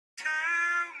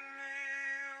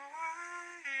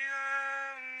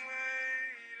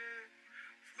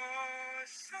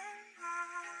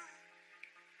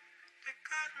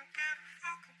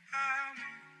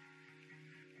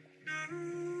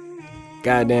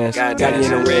GODance, Gatti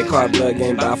in a red car, blood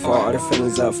game by far. All the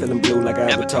feelings up, feeling blue like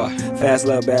Avatar. Fast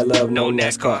love, bad love, no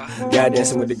NASCAR.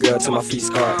 Godancing with the girl till my feet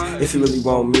scarred. If you really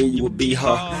want me, you will be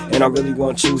her. And I really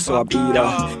want you, so I'll beat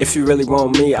her. If you really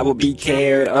want me, I will be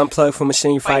cared. Unplug from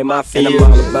machine, fight my fear. And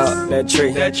I'm all about that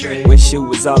tree. Wish you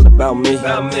was all about me.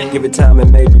 Give it time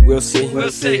and maybe we'll see.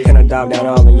 Can I dive down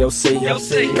all in your seat?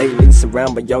 Lately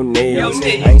surrounded by your knees.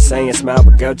 I ain't saying smile,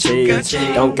 but girl cheese.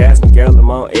 Don't gas me, girl, I'm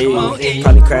on E.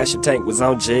 Probably crash your tank, was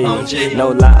on G. No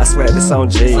lie, I swear this on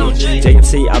G.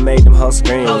 JMC, I made them hoes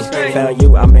scream. Found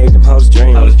you, I made them hoes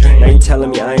dream. Now you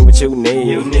telling me I ain't what you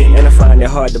need, and I find it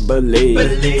hard to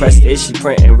believe. Press issue,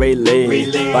 print and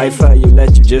relieve. Fight for you,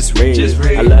 let you just read.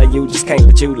 I love you, just can't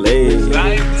let you leave.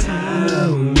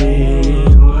 Tell me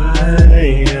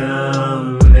why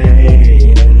I'm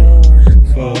waiting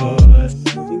for.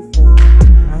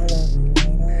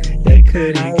 They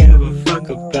couldn't give a fuck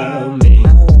about me.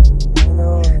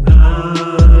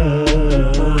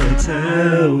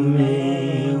 Tell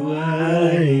me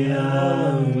why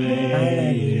I'm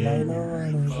waiting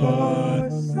for.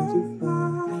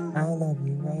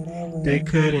 They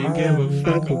couldn't give a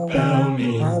fuck about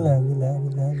me.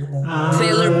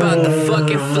 Taylor about the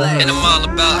fucking flag. And I'm all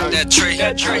about that tree.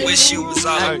 Wish you was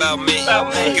all about me.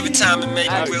 Give it time and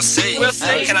maybe we'll see.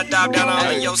 Can I dive down all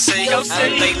in your seat?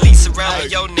 Lately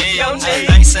surrounded your knees. I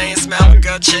ain't saying smell with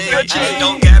girl cheese.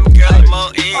 Don't got me, girl, I'm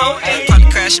on E. Probably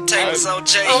crash your tables on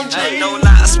G. No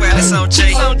lie, I swear it's on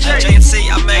G. JMC,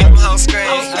 I made them hoes scream.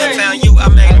 Found you, I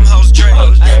made them hoes dream.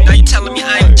 Now you telling me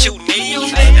I ain't what you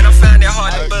need, and I find it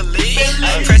hard to believe.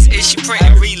 Press issue, print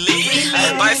and relieve.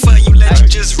 Fight for you, let you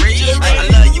just read. I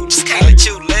love you, just can't let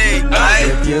you leave.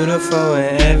 You're beautiful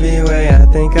in every way. I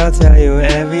think I'll tell you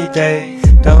every day.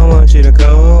 Don't want you to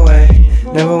go away.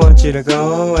 Never want you to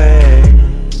go away.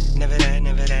 Never that,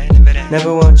 never that, never that.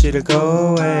 Never want you to go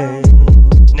away.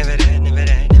 Never that, never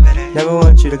that, never that. Never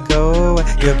want you to go away.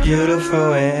 You're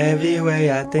beautiful in every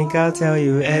way. I think I'll tell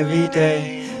you every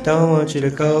day. Don't want you to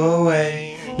go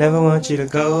away. Never want you to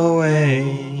go away.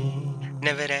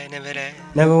 Never that, never that.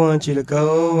 Never want you to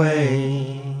go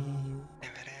away.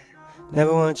 Never that.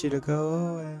 Never want you to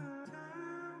go away.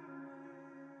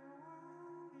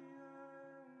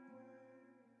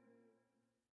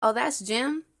 Oh, that's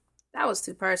Jim? That was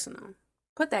too personal.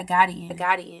 Put that Gotti in.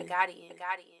 Gotti in. Gotti in. Gotti in. Gotti in.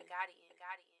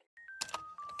 Gotti in.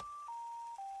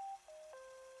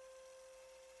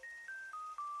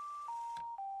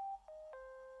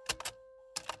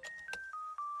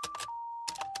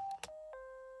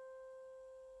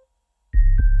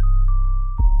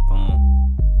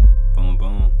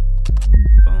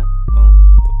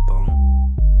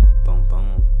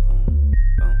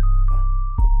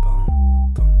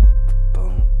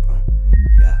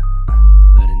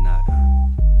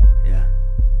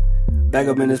 Back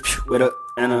up in this with a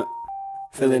and a.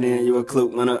 Fill it in, you a clue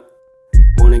winner.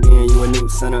 Born again, you a new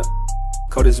sinner.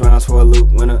 Coldest rounds for a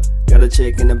loop winner. Got a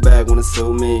chick in the bag, wanna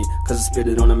sue me, cause I spit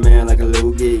it on a man like a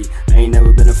loogie. I ain't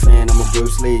never been a fan, I'm a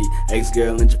Bruce Lee.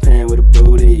 Ex-girl in Japan with a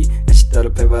booty, and she throw the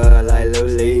paper up like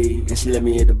Lily. And she let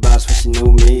me hit the box when she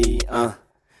knew me,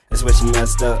 that's where she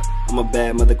messed up. I'm a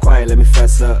bad mother, quiet, let me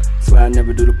fess up. That's why I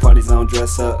never do the parties, I don't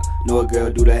dress up. Know a girl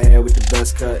do the hair with the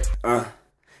best cut,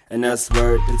 and that's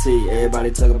word to T.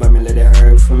 Everybody talk about me, let it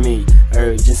hurt for me.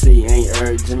 Urgency ain't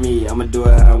urging me. I'ma do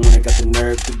it how I want, got the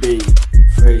nerve to be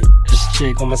free. That's a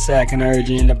chick on my sack and I urge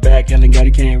you in the back, yelling Gatti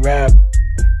Can't Rap.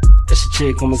 That's a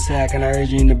chick on my sack and I urge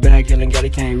you in the back, yelling Gatti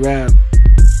Can't Rap.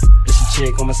 That's a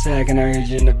chick on my sack and I urge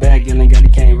you in the back, yelling Gatti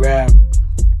Can't Rap.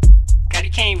 Gatti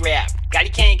can't rap. Gatti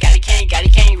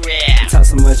can't rap. Talk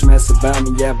so much mess about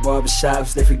me at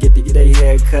barbershops. They forget to get their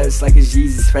haircuts like it's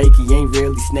Jesus fake. He ain't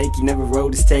really snaky, never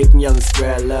wrote his tape and yelling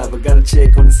square love. I got a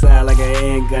chick on the side like a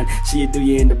handgun. She'll do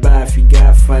you in the bar if you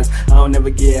got funds. I don't never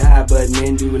get high, but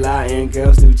men do lie and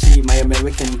girls do cheat. My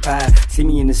American pie. See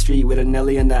me in the street with a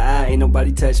Nelly under eye. Ain't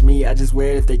nobody touch me, I just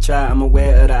wear it if they try. I'm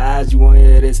aware of the odds, you won't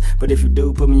hear this. But if you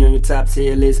do, put me on your top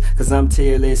tier list, cause I'm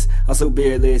tearless, also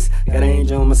beerless. Got an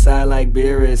angel on my side like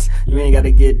Beerus. You ain't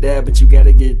gotta get that, but you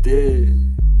gotta get this.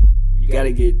 You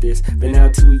gotta get this. Been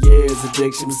out 2 years,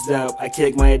 addiction was dope. I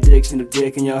kicked my addiction of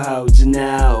dick in your house. You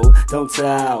know, don't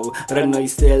tell, but I know you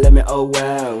still let me, oh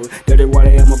wow. Dirty water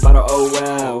in my bottle, oh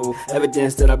wow.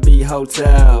 Evidence that I be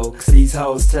hotel, cause these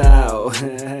hoes tell.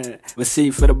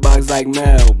 Receipt for the box like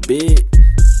Mel, bitch.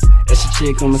 That's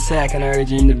your chick on my sack and I heard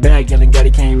you in the back, yelling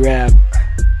Gatti Can't Rap.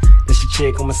 That's your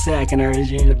chick on my sack and I heard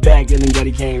you in the back, yelling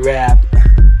Gatti Can't Rap.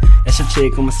 That's your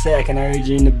chick on my sack and I heard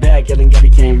you in the back, yelling Gatti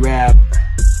Can't Rap.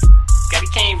 Gatti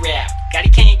can't rap. Gatti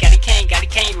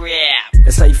can't rap.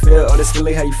 That's how you feel, oh that's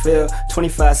really how you feel.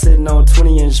 25 sitting on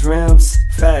 20-inch rims.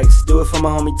 Facts, do it for my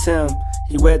homie Tim.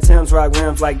 He wear Tim's, rock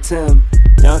rims like Tim.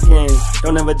 Dunkin',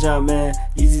 don't ever jump, man.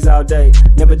 Yeezys all day,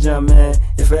 never jump, man.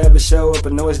 If I ever show up, I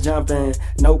know it's jumping.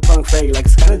 No punk fake, like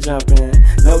it's kinda jumping.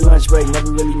 No lunch break,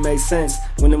 never really makes sense.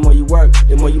 When the more you work,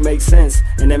 the more you make sense.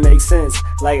 And that makes sense,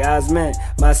 like Oz meant.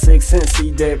 My 6 cents, see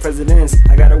dead presidents.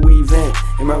 I got a weave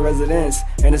in my residence.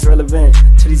 And it's relevant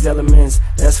to these elements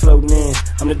that's floating in.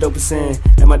 I'm the dopest in,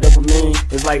 and my dopamine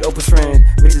is like Oprah's friend.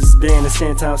 Riches has been a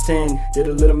 10 times 10. Did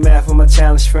a little math with my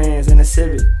challenge friends in the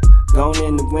Civic. Gone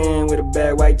in the wind with a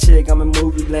bad white chick, I'm in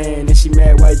movie land. And she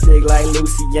mad white chick like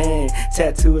Lucy Ann.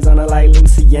 Tattoos on her like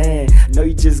Lucy Ann. Know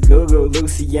you just Google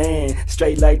Lucy Ann.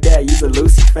 Straight like that, you's a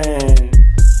Lucy fan.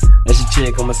 That's your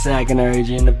chick on my sack and I heard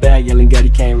you in the back yelling Gatti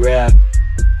Can't Rap.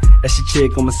 That's your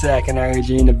chick on my sack and I heard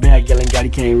you in the back yelling Gatti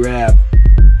Can't Rap.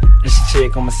 That's your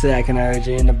chick on my sack and I heard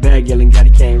you in the back yelling Gatti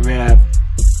Can't Rap.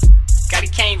 Gatti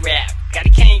can't rap. Gatti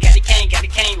can't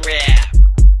rap.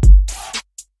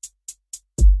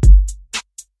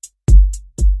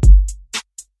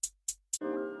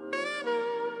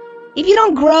 If you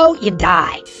don't grow, you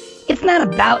die. It's not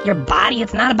about your body,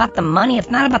 it's not about the money, it's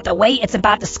not about the weight, it's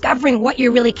about discovering what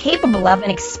you're really capable of and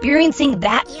experiencing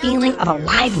that feeling of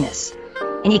aliveness.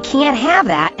 And you can't have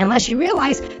that unless you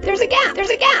realize there's a gap, there's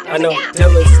a gap. I know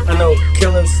dealers, I know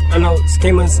killers, I know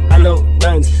schemers, I know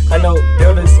nuns, I know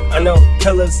builders, I know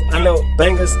pillars, I know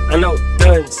bangers, I know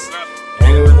duns.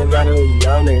 Ain't really matter who you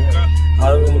know, nigga.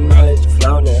 All it really matters is you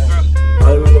flow, nigga.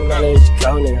 All it really matters is you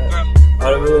go, nigga.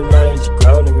 All it really matters is you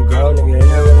grow, nigga, grow, nigga. It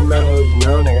ain't really matter who you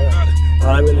know, nigga.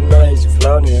 All it really matters is you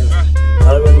flow, nigga.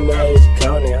 All it really matters is you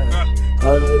go, nigga.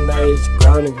 All it really matters is you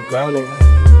grow, nigga, grow, nigga.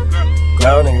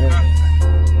 Grow, nigga.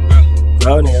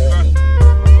 Grow, nigga.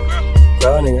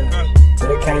 Grow, nigga. Till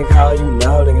they can't call you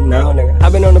no, nigga, no, nigga.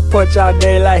 I've been on the porch all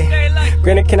day, like,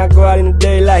 granted, can I go out in the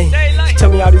daylight? She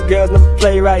told me all these girls never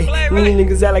play right. These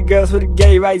niggas act like girls with the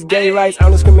gay rights, I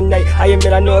don't discriminate. I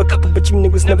admit I know a couple, but you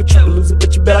niggas never triple loser.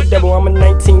 But you bet I double, I'm a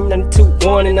 1992,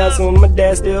 born in us, and my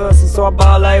dad still hustle, so I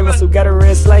ball like Russell. Got a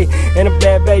red slate and a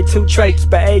bad bae, 2 traits,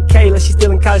 but AK, like she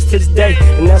still in college to this day.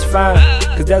 And that's fine,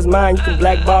 cause that's mine, you can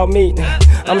blackball me.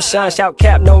 I'm a shine, shout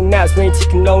cap, no naps, we ain't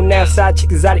taking no naps. Side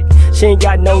chick exotic, she ain't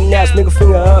got no naps. Nigga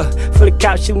finger up, for the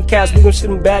cops shooting caps, we gon' shoot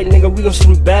them back, nigga, we gon'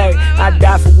 shoot them back. I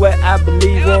die for what I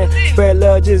believe in, spread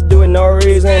love, just do it no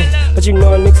reason. But you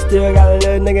know a nigga still got a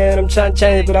little nigga and I'm tryna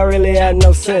change, but I really have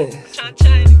no sense.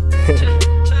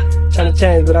 Tryna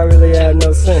change, but I really have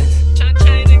no sense.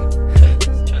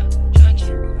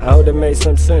 I hope that made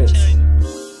some sense.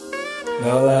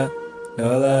 No lie,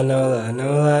 no lie, no lie,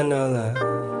 no lie, no lie.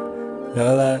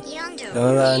 No lie,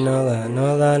 no lie, no lie,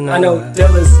 no lie, no lie. I know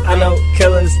dealers, I know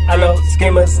killers, I know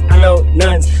schemers, I know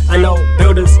nuns, I know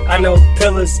builders, I know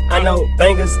pillars, I know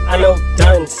bangers, I know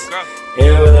duns. It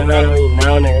don't really matter who you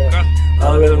know, nigga.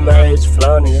 All it really matters is you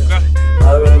flow, nigga.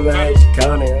 All it really matters is you go,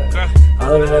 nigga.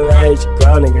 All it really matters is you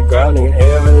grow, nigga, grow, nigga. It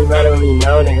don't really matter who you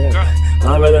know, nigga.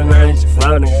 All it really matters is you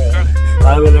flow, nigga.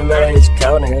 All it really matters is you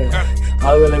go, nigga.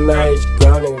 All it really matters is you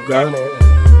grow, nigga, grow, nigga.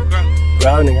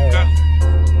 Grow, nigga.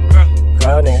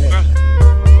 Grow, nigga.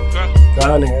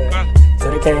 Grow, nigga. So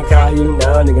they can't call you no,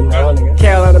 nigga, no, nigga.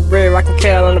 Carolina bread, rockin'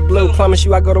 Carolina blue. Promise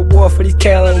you I go to war for these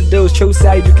Carolina dudes. True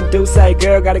say you can do say,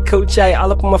 girl got a coochie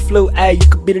all up on my flute. Ayy, you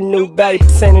could be the new babe,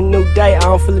 this ain't a new day. I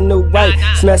don't feel a new way.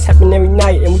 Smash happen every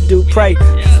night and we do pray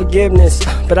for forgiveness.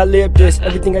 But I live this,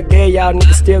 everything I gave y'all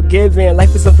niggas still giving.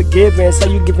 Life is unforgiving, so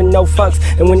you giving no fucks.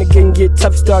 And when it get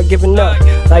tough, you start giving up.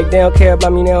 Like they don't care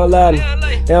about me, they don't love me,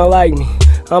 they don't like me.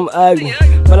 I'm ugly,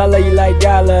 but I love you like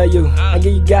God love you. I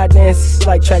give you GODance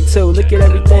like track 2. Look at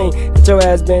everything that your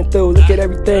ass been through. Look at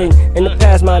everything in the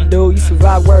past, my dude. You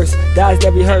survive worse, dies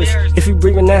that rehearse. If you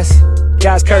breathing, that's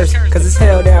God's curse. Cause it's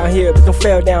hell down here, but don't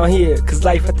fail down here. Cause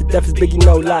life after death is biggie,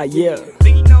 no lie, yeah.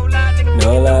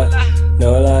 No lie,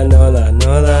 no lie, no lie,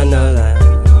 no lie, no lie.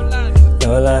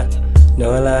 No lie,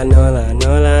 no lie, no lie,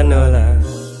 no lie, no lie.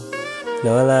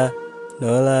 No lie,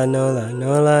 no lie, no lie,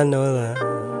 no lie, no lie.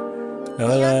 No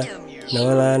lie, no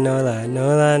lie, no lie,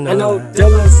 no lie, no lie. I know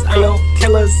dealers, I know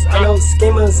killers, I know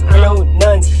schemers, I know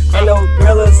nuns, I know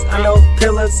thrillers, I know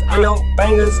pillars, I know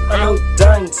bangers, I know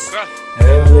duns. It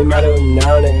don't really matter who you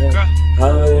know, nigga.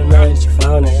 All it really matters is you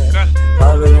flow, nigga.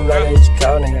 All it really matters is you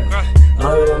go, nigga.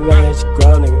 All it really matters is you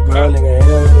grow, nigga, grow, nigga. It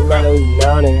don't really matter who you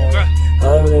know, nigga.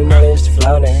 All it really matters is you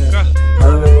flow, nigga.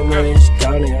 All it really matters is you go,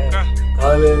 nigga.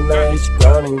 All it really matters is you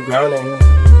grow, nigga, grow, nigga.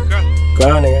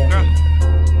 Grow, nigga.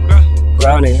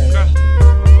 Grow, nigga.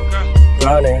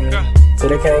 Grow, nigga. So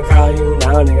they can't call you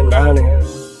no, nigga, no, nigga.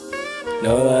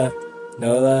 No lie, no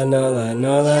lie, no lie,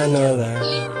 no lie, no lie.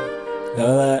 No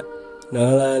lie, no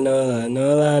lie, no lie, no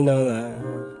lie, no lie.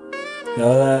 No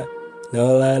lie,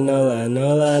 No lie, no lie,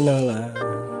 no lie, no lie.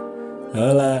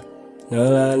 No lie, no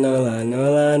lie, no lie,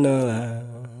 no lie, no lie.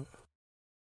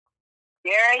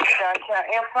 Yeah, you done shut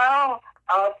your phone.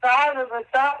 Outside of the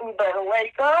shop, you better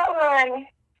wake up, honey.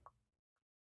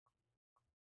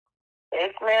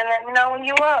 Yes, man, let me know when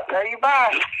you up. Love you,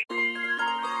 bye.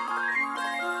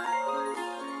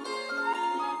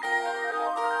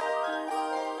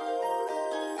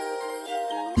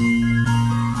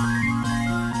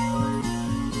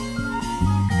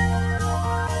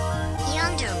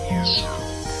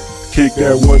 Kick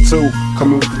that 1-2,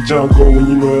 coming with the jungle when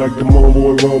you know like the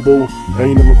mumble and rumble. I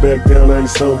ain't never back down, I ain't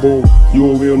stumble.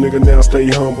 You a real nigga now, stay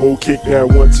humble. Kick that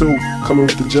 1-2, coming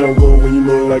with the jungle when you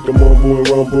know like the mumble and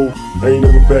rumble. I ain't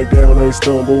never back down, I ain't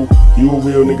stumble. You a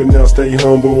real nigga now, stay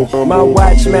humble. My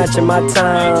watch matching my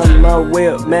time, my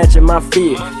whip matching my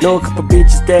fit. Know a couple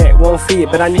bitches that won't fit,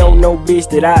 but I know no bitch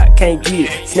that I can't get.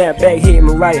 Snap back, hit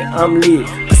me right, I'm lit.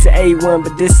 This a A1,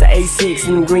 but this a A6,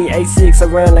 in green A6. I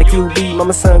run like UB,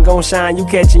 mama sun gon' shine, you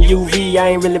catching UV. I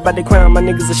ain't really about to crown, my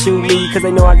niggas will shoot me, cause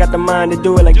they know I got the mind to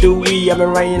do it like Dewey. I've been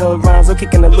writing all the rhymes, I'm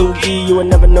kicking the loogie. You will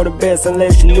never know the best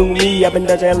unless you knew me. I've been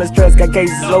dodging hella stress, got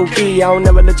cases low key. I don't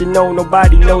never let you know,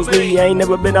 nobody knows me. I ain't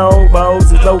never been on, but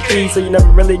hoes is low key, so you never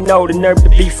really know the nerve to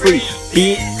be free.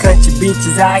 Big country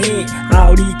bitches out here,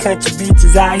 all these country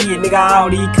bitches out here, nigga. All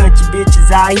these country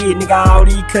bitches out here, nigga. All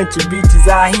these country bitches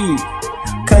out here.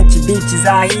 Country bitches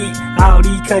out here, all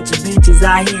these country bitches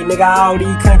out here, nigga. All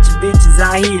these country bitches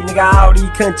out here, nigga. All these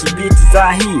country bitches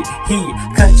out here,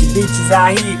 country bitches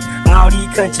out here, all these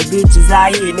country bitches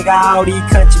out here, nigga. All these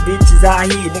country bitches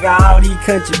out here, nigga. All these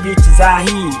country bitches out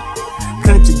here,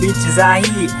 country bitches out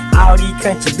here, all these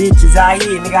country bitches out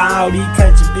here, nigga. All these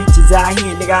country bitches out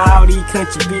here, nigga. All these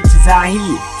country bitches out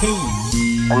here.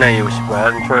 I know you wish it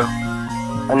wasn't true.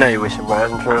 I know you wish it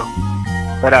wasn't true,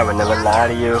 but I would never lie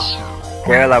to you.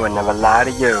 Girl, I would never lie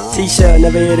to you. T-shirt,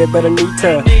 never hit it, but I need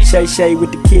her. Shay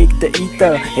with the kick, the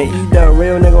ether. And either a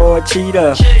real nigga or a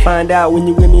cheater. Find out when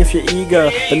you with me if you're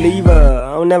eager. Believe her,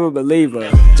 I don't never believe her.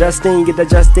 Justine, get the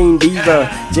Justine Diva.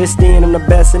 Justine, I'm the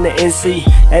best in the NC.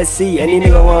 SC, any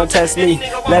nigga wanna test me.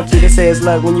 Left you to say it's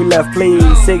luck when you left, please.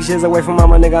 6 years away from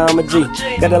mama, nigga, I'm a G.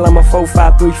 Got a llama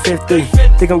 4-5, 350.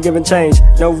 Think I'm giving change,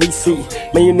 no receipt.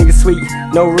 Man, you niggas sweet,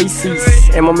 no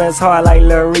receipts. And my man's hard like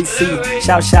Lil Reese.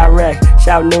 Shout rack.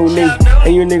 Shout new me,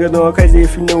 and you niggas going crazy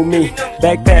if you knew me.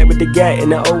 Backpack with the gat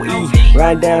and the OE.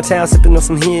 Riding downtown sipping on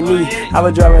some Henny. I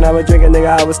was driving, I was drinking,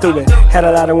 nigga, I was stupid. Had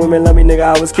a lot of women love me,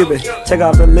 nigga, I was Cupid. Check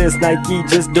off the list, Nike,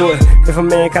 just do it. If a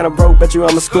man kinda broke, bet you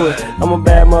I'ma screw it. I'm a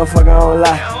bad motherfucker, I don't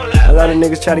lie. A lot of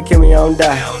niggas try to kill me, I don't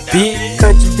die. Big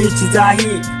country bitches out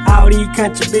here, all these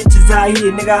country bitches out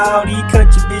here, nigga. All these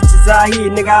country bitches out here,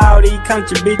 nigga. All these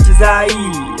country bitches out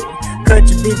here.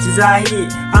 Country bitches out here,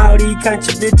 all these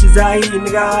country bitches out here,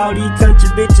 nigga. All these country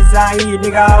bitches out here,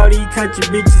 nigga. All these country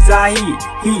bitches out here,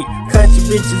 country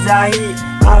bitches out here,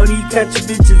 all these country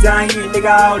bitches out here,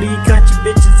 nigga. All these country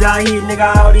bitches out here, nigga.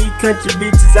 All these country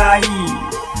bitches out here,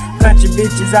 country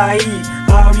bitches out here,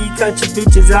 all these country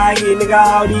bitches out here, nigga.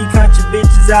 All these country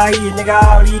bitches out here, nigga.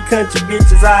 All these country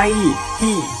bitches out here.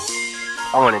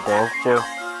 I wanna dance too.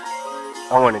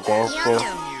 I wanna dance too.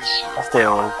 I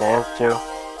still wanna dance too.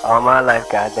 All my life,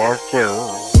 God dance too.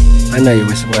 I know you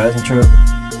wish it wasn't true.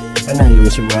 I know you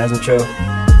wish it wasn't true,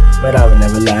 but I would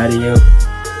never lie to you.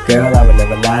 Girl, I would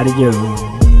never lie to you.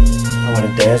 I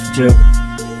wanna dance with you.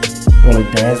 Wanna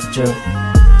dance with you.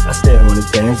 I still wanna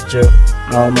dance with you.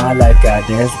 All my life, God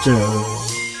dance with you.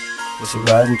 Wish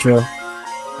it wasn't true.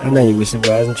 I know you wish it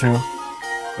wasn't true,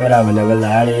 but I would never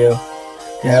lie to you.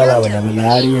 Girl, I would never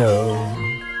lie to you.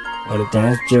 Wanna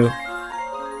dance with you.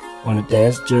 Wanna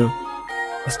dance with you.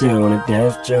 I still wanna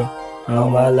dance with you.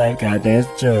 All my life, God dance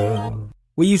with you.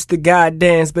 We used to God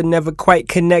dance, but never quite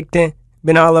connecting.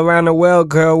 Been all around the world,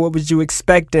 girl, what was you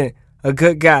expecting? A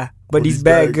good guy, but these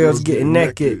bad girls getting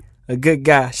naked. A good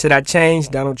guy, should I change?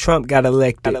 Donald Trump got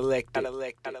elected.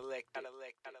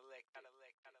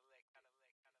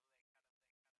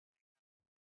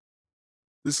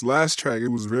 This last track, it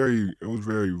was very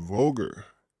vulgar.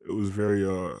 It was very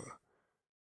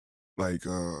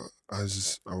I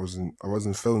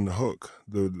wasn't feeling the hook,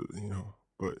 but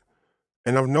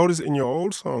and I've noticed in your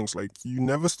old songs, like you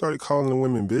never started calling the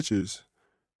women bitches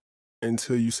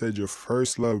until you said your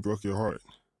first love broke your heart.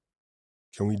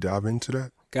 Can we dive into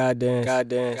that?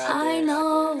 GODance. I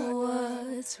know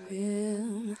what's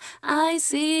real. I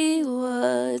see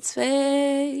what's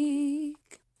fake.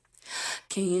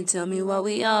 Can you tell me why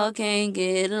we all can't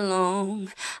get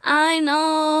along? I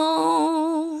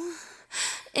know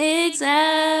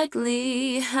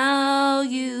exactly how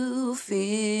you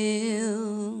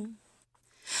feel.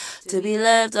 to be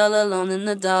left all alone in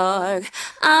the dark.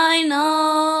 I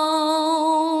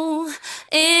know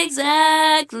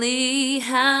exactly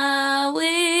how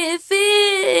it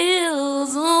feels,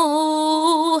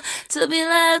 oh, to be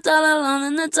left all alone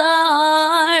in the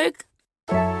dark.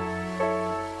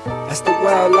 That's the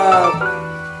world love.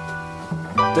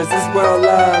 Does this world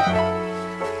love?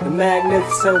 The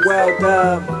magnificent world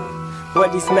of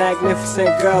what these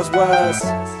magnificent girls was.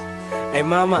 Hey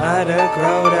mama, I done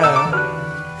growed up.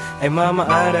 Hey mama,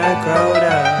 I done growed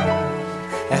up.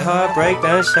 And heartbreak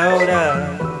done showed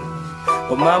up.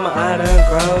 But mama, I done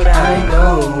growed up. I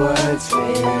know what's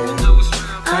real.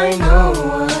 I know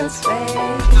what's fake.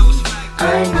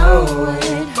 I know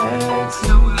it hurts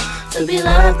to be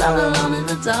left all alone in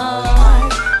the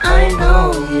dark. I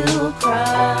know you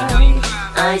cry.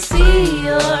 I see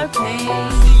your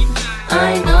pain.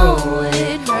 I know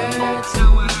it hurts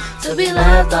to be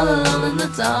left all alone in the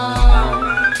dark.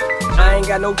 I ain't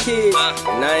got no kids,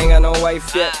 and I ain't got no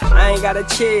wife yet. I ain't got a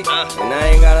chick, and I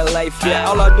ain't got a life yet.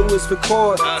 All I do is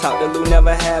record, talk to Lou,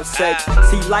 never have sex.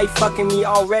 See life fucking me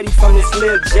already from this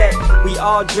little jet. We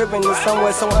all driven to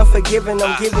somewhere so unforgiving.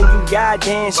 I'm giving you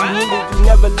GODance, you knew it, you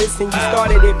never listen. You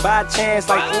started it by chance,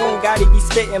 like ooh, Gotti be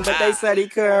spitting, but they said he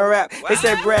couldn't rap. They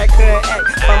said Brad couldn't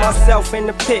act. Find myself in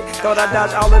the pit, thought I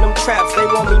dodged all of them traps. They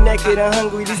want me naked and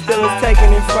hungry, these feelings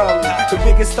taking it from me. The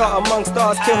biggest star among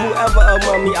stars, kill whoever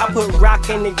among me. I put rock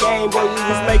in the game, boy, we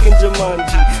was making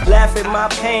Jumanji. Laugh at my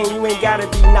pain, you ain't gotta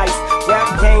be nice.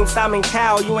 Rap game, Simon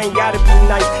Cowell, you ain't gotta be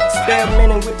nice.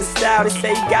 Experimenting with the style, they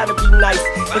say you gotta be nice.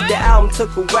 If the album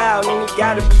took a while, then it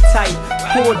gotta be tight.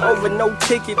 Pulling over no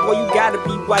ticket, boy, you gotta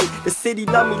be white. The city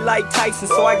love me like Tyson,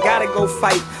 so I gotta go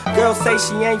fight. Girl say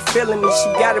she ain't feeling me,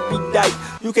 she gotta be dyke.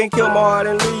 You can't kill my heart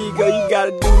and leave, girl, you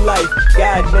gotta do life.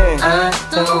 Goddamn. I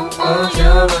don't want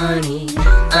your money,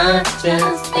 I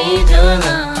just need your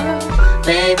love.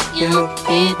 Baby, you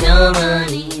keep your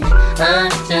money, I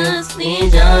just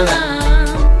need your love.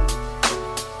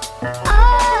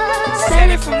 Said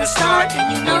it from the start,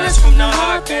 and you know that's from the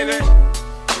heart, baby.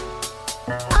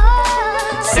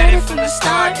 Said it from the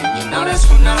start, and you know that's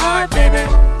from the heart, baby.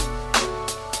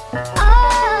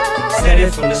 Said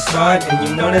it from the start, and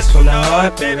you know that's from the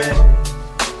heart, baby.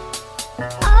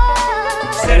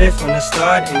 Said it from the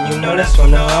start, and you know that's from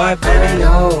the heart, baby. I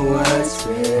know what's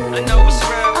real. I know what's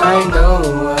real. I know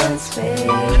what's fake. I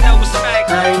know what's fake.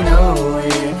 I know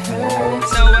it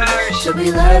hurts. To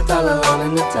be left all alone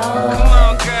in the dark. Come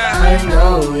on, girl. I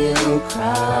know you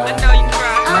cry. I know you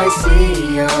cry. I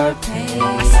see your pain. I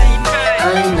see your pain. I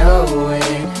know it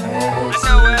hurts. I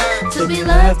know it hurts. To be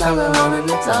left all alone in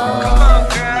the dark. Come on,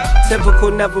 girl. Typical,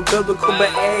 never biblical, but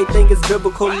everything is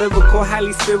biblical, lyrical,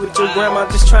 highly spiritual. Grandma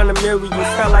just trying to mirror you.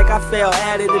 Felt like I fell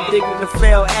at it, addicted to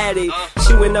fail at it.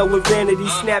 Chewing up with vanity,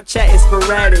 Snapchat is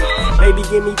sporadic. Maybe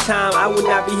give me time, I would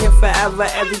not be here forever.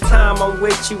 Every time I'm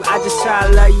with you, I just try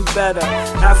to love you better.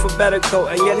 Alphabetical,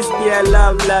 and yeah, this be that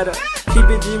love letter. Keep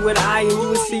it G with I and you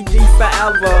would see D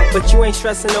forever. But you ain't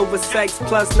stressing over sex,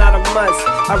 plus not a must.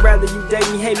 I'd rather you date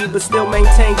me, hate me, but still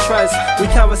maintain trust. We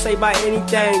conversate about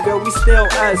anything, girl, we still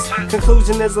us.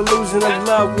 Conclusion is illusion of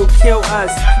love will kill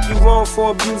us. You wrong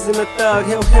for abusing a thug,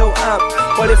 he'll heal up.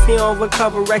 What if he don't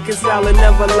recover, reconcile and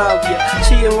never love you?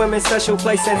 Cheating women, special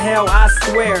place in hell, I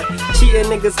swear. Cheating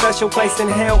niggas, special place in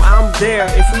hell, I'm there.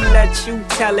 If we let you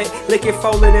tell it, lick it,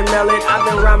 fold it and mail it. I've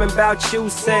been rhyming about you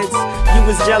since you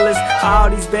was jealous. All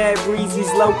these bad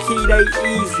breezes, low key, they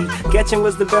easy. Getchin'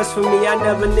 was the best for me, I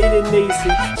never needed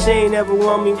Niecy. She ain't ever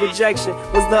want me, rejection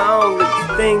was the only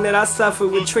thing that I suffered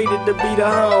with, treated to be the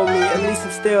homie. At least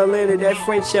I'm still in it, that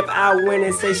friendship I win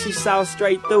it. Say she saw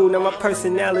straight through, now my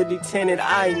personality tinted,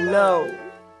 I know.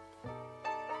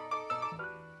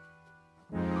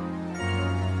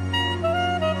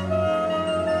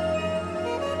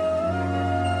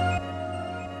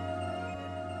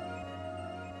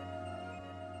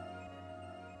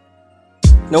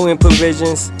 No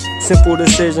improvisions, simple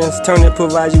decisions. Turn and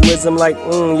provide you wisdom like,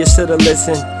 you shoulda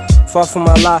listened. Far from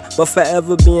my lie, but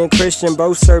forever being Christian.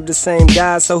 Both serve the same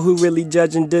God, so who really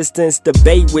judging distance?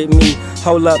 Debate with me,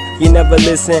 hold up, you never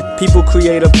listen. People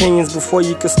create opinions before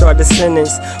you can start the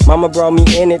sentence. Mama brought me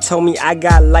in it, told me I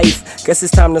got life. Guess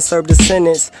it's time to serve the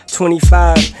sentence.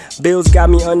 25, bills got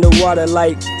me underwater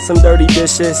like some dirty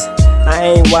dishes. I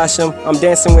ain't wash them, I'm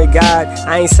dancing with God.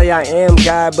 I ain't say I am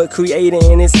God, but created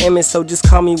in His image, so just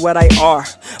call me what I are.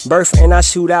 Birth and I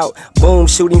shoot out, boom,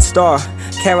 shooting star.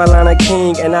 Carolina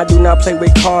King, and I do not play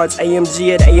with cards.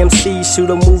 AMG at AMC, shoot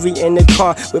a movie in the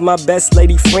car with my best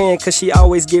lady friend, cause she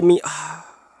always give me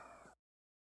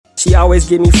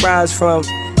fries from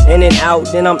In and out,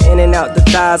 then I'm in and out the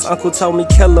thighs. Uncle told me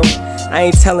kill him. I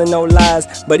ain't telling no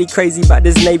lies, but he crazy about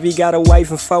this Navy. Got a wife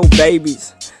and 4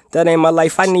 babies. That ain't my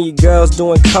life, I need girls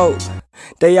doing coke.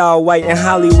 They all white in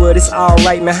Hollywood, it's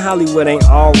alright, man, Hollywood ain't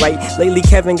alright. Lately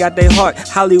Kevin got their heart,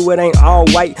 Hollywood ain't all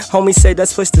white. Homie said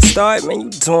that's push to start, man, you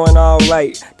doing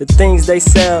alright. The things they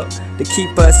sell, to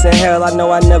keep us in hell. I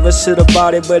know I never should've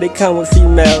bought it, but it come with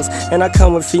females, and I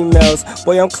come with females.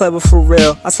 Boy, I'm clever for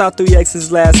real. I saw 3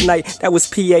 exes last night, that was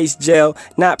PH jail.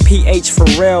 Not PH for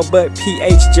real, but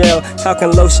PH jail.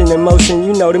 Talking lotion and motion,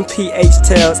 you know them PH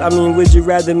tails. I mean, would you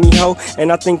rather me hoe?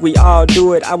 And I think we all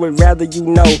do it, I would rather you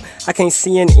know. I can't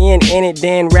see an end in it,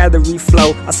 then rather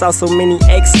reflow. I saw so many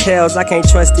X-tails, I can't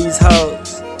trust these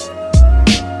hoes.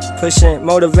 Pushing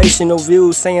motivational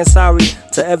views, saying sorry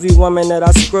to every woman that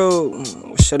I screwed.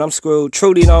 Shit, I'm screwed.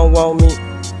 Trudy don't want me,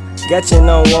 Getchin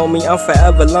don't want me. I'm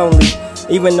forever lonely,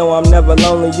 even though I'm never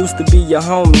lonely. Used to be your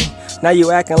homie, now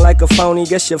you acting like a phony.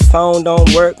 Guess your phone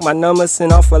don't work, my number's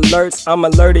sent off alerts. I'm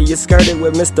alerted, you skirted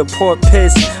with Mr. Poor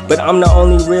Piss, but I'm the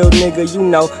only real nigga you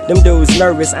know. Them dudes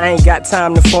nervous, I ain't got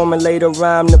time to formulate a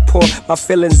rhyme to pour my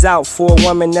feelings out for a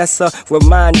woman. That's a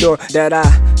reminder that I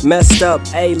messed up.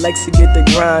 Ayy, Lexi get the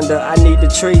grinder, I need the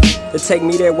tree to take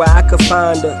me there where I could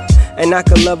find her, and I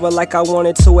could love her like I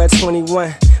wanted to at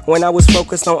 21. When I was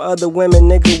focused on other women,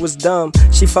 nigga was dumb.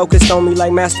 She focused on me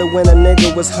like master when a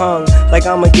nigga was hung. Like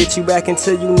I'ma get you back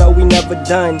until you know we never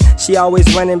done. She always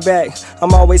running back,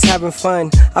 I'm always having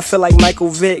fun. I feel like Michael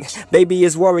Vick, baby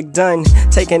is Warwick Dunn.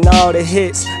 Taking all the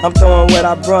hits, I'm throwing what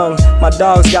I brung. My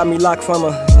dogs got me locked from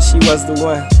her, and she was the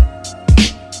one.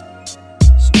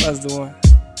 She was the one.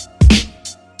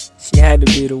 She had to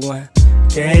be the one.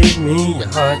 Gave me your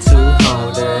heart to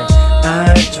hold it,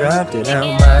 I dropped it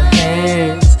out my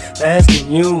hands.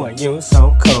 Asking you why you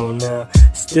so cold now.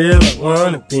 Still I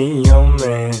wanna be your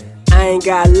man. I ain't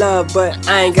got love, but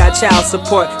I ain't got child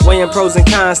support. Weighing pros and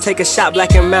cons, take a shot,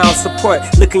 black and mild support.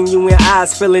 Looking you in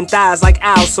eyes, feeling thighs like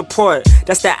owl support.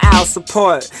 That's that owl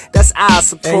support, that's our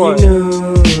support. And you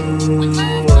knew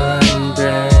one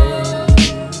day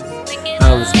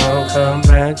I was gonna come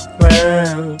back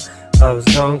around. I was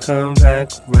gonna come back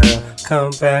around,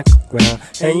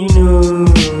 and you knew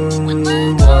one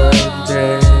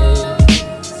day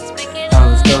I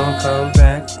was gonna come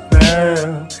back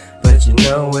around, but you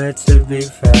nowhere to be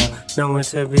found, nowhere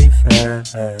to be found.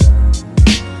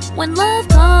 When love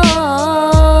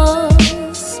calls,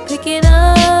 pick it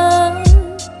up.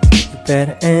 You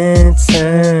better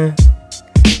answer,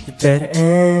 you better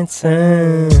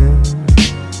answer.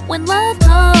 When love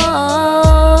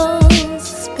calls,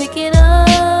 pick it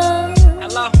up.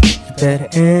 Hello? You better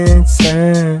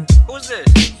answer. Who's this?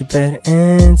 You better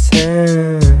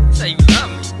answer. Say you love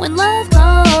me. When love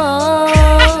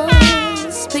calls,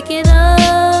 pick it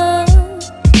up.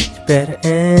 You better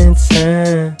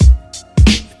answer.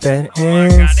 You better Oh my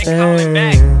God, they calling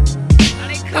back. answer.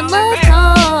 They When calling love back.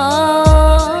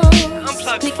 calls,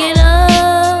 Unplug pick the it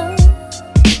up.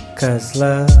 'Cause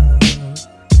love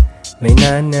may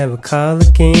not never call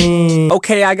again.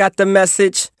 Okay, I got the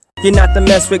message. You're not the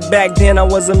mess with. Back then I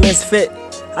was a misfit.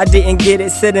 I didn't get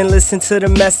it, sit and listen to the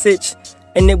message.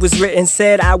 And it was written,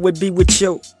 said I would be with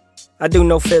you. I do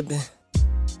no fibbing.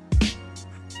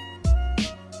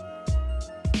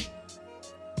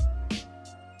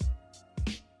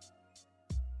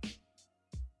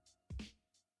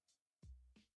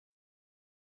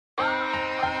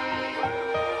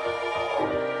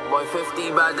 Boy, 50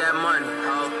 about that money,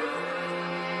 huh?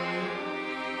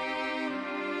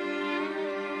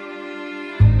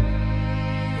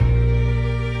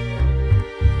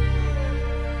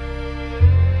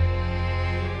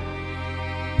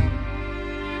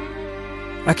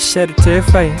 I can shed a tear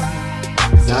for you.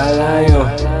 Zalayo,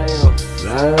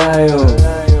 Zalayo,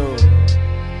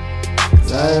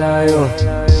 Zalayo,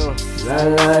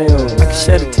 Zalayo. I can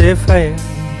shed a tear for you.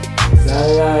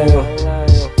 Zalayo,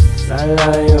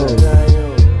 Zalayo,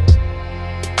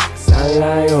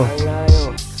 Zalayo,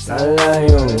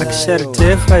 Zalayo. I can shed a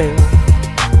tear for you.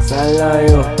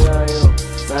 Zalayo,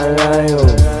 Zalayo,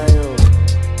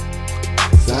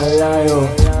 Zalayo,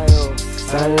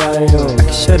 Zalayo. I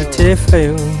can shed a tear for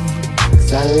you.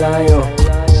 Zalayo,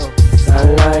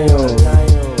 Zalayo,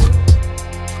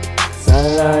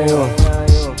 Zalayo,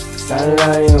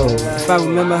 Zalayo. If I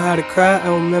remember how to cry, I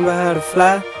remember how to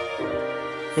fly.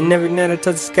 And every night I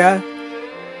touch the sky,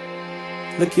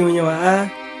 look you in your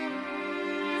eye,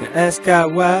 and ask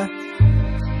God why.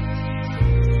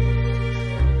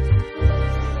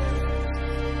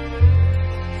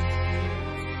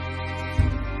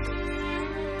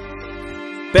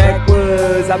 Backwoods.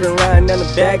 backwoods. I've been riding down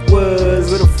the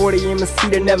backwoods with a 40 in my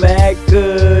seat that never act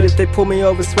good. If they pull me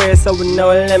over, swear it's over, no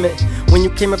limit. When you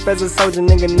came up as a soldier,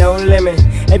 nigga, no limit.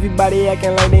 Everybody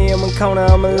acting like they am a corner,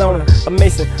 I'm a loner, a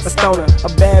mason, a stoner, a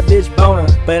bad bitch boner.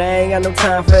 But I ain't got no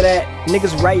time for that.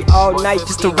 Niggas write all night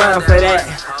just to rhyme for that.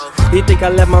 You think I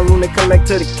left my room to collect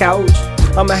to the couch?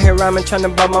 I'm out here rhyming, trying to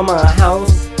buy my mama a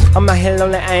house. I'm out here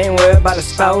lonely, I ain't worried about a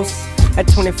spouse. At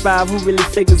 25, who really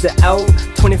figures it out?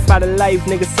 25 to life,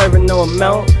 niggas serving no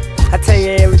amount. I tell you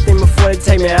everything before they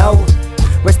take me out.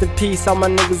 Rest in peace, all my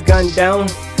niggas gunned down.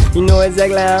 You know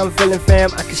exactly how I'm feeling, fam.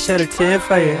 I can shed a tear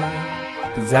for you.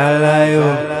 Cause I love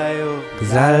you.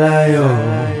 Cause I love you.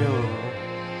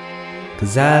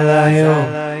 Cause I love you.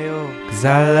 Cause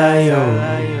I love you.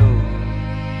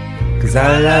 Cause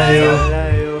I love you.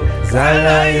 Cause I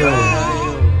love you.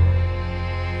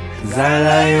 Cause I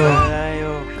love you.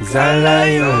 Cause I love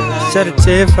you. Shed a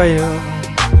tear for you.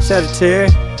 Shed a tear.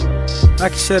 I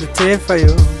can shed a tear for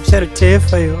you. Shed a tear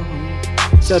for you.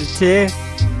 Shed a tear.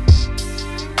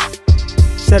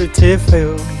 Shed a tear for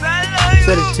you.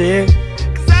 Shed a tear.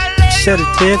 Shed a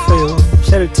tear for you.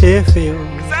 Shed a tear for you.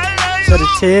 Shed a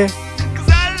tear.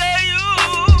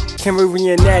 Can we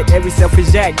reenact every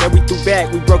selfish act that we threw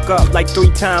back? We broke up like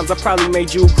 3 times. I probably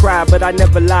made you cry, but I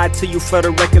never lied to you. For the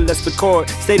record, let's record.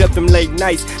 Stayed up them late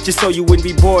nights just so you wouldn't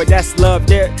be bored. That's love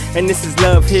there, and this is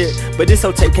love here. But this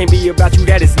whole tape can't be about you,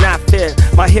 that is not fair.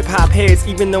 My hip-hop heads,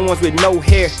 even the ones with no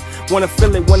hair, wanna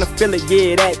feel it,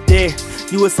 yeah, that there.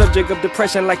 You a subject of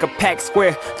depression like a packed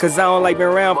square. Cause I don't like being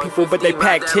around people, but they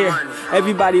packed here.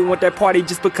 Everybody want that party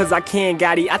just because I can,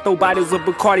 Gotti. I throw bottles of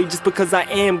Bugatti just because I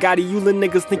am Gotti. You little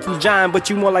niggas think you John, but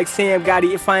you more like Sam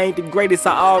Gotti. If I ain't the greatest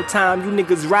of all time, you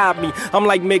niggas rob me. I'm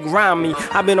like Mick Romney.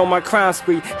 I've been on my crime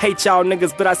spree. Hate y'all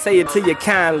niggas, but I say it to you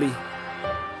kindly.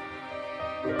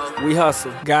 We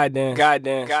hustle. Goddamn.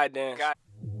 Goddamn. Goddamn.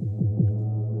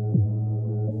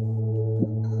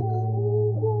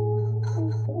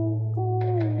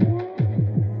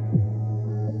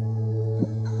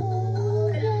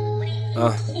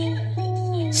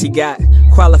 She got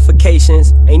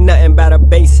qualifications, ain't nothing but a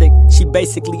basic. She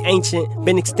basically ancient,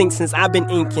 been extinct since I've been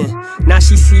inking. Now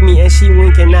she see me and she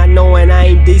winking, not knowing I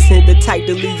ain't decent. The type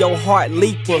to leave your heart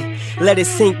leaking, let it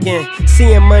sink in.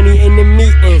 Seeing money in the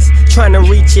meetings, trying to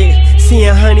reach it.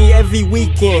 Seeing honey every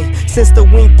weekend, since the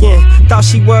weekend. Thought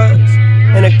she was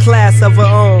in a class of her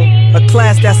own, a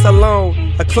class that's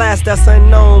alone, a class that's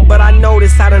unknown. But I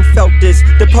noticed I done felt this,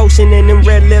 the potion in them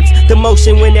red lips, the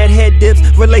motion when that head dips.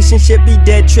 Relationship be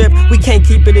dead trip, we can't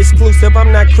keep it exclusive.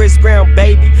 I'm not Chris Brown,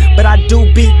 baby, but I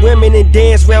do beat women and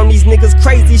dance round these niggas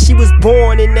crazy. She was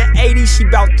born in the 80s, she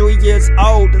about 3 years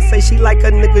old. And say she like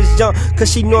her niggas young, cause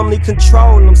she normally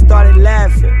control them. Started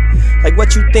laughing, like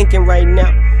what you thinking right now?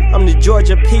 I'm the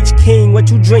Georgia Peach King, what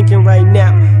you drinking right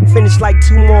now? Finish like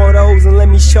 2 more of those and let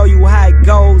me show you how it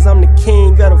goes. I'm the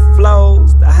king of the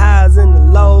flows, the highs and the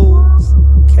lows.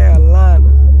 Carolina.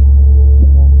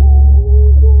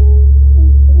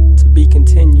 To be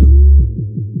continued.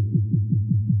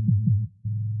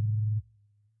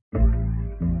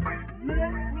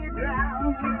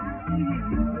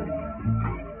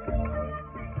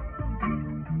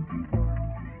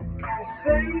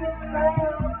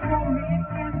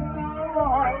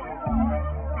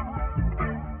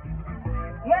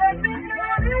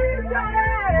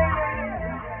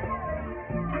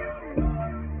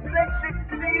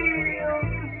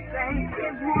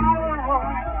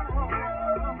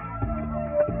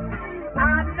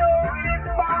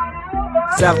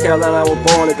 South Carolina, I was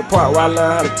born at the park where I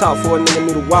learned how to talk for a nigga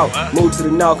knew to walk. Moved to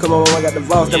the north, come on, I got the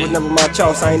voice. That was never my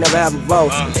choice, I ain't never have a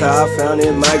voice. Until I found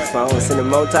this microphone, sending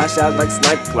multi-shots like a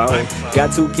sniper clone.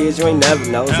 Got 2 kids, you ain't never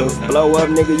know. So if blow up,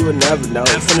 nigga, you would never know.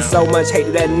 Sending so much hate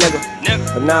to that nigga,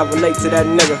 but now I relate to that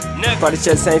nigga. Probably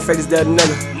share the same fate as that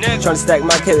nigga. Trying to stack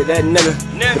my kid with that nigga,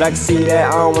 but I can see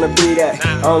that, I don't wanna be that.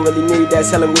 I don't really need that,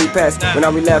 selling weed past. When I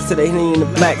relapse to the Henny and the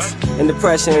blacks and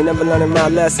depression, ain't never learning my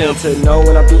lesson. To know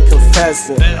when I be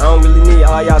confessing, I don't really need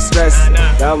all y'all stressing.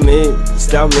 About me, just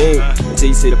about me. Until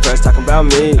you see the press talking about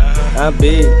me. I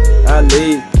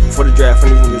lead. Before the draft from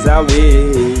these niggas out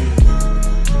me.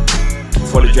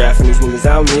 Before the draft from these niggas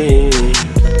out me.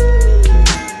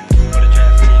 Before the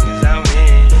draft from these niggas out me.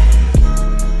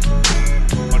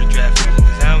 Before the draft from these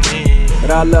niggas out me.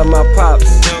 But I love my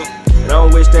pops, and I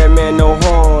don't wish that man no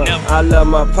harm. I love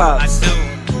my pops,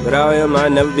 but I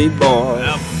might never be born.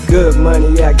 Good money,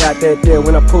 yeah, I got that there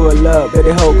when I pull up. Bet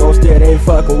they hoe gon' stare, they ain't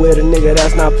fucking with a nigga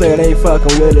that's not player. They ain't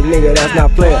fucking with a nigga that's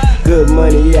not player. Good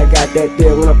money, yeah, I got that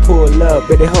there when I pull up.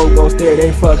 Bet they hoe gon' stare, they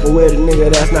ain't fucking with a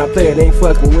nigga that's not player. They ain't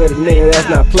fucking with a nigga that's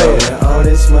not player. Where all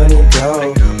this money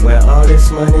go? Where all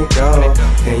this money go?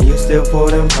 Can you still pull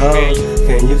them hoes?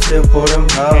 Can you still pull them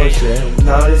hoes? Yeah.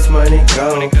 Where all this money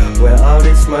go? Where all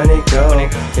this money go?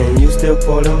 Can you still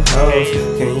pull them hoes?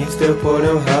 Can you still pull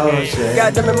them hoes? Yeah.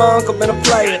 Goddamn it, my uncle been a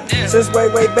player since way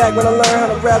back when I learned how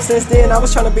to rap. Since then I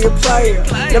was trying to be a player.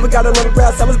 Never got another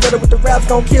raps, I was better with the raps.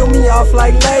 Gon' kill me off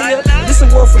like Leia. This a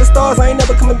war for the stars, I ain't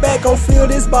never coming back. Gon' feel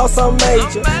this boss, I'm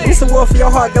major. And this a war for your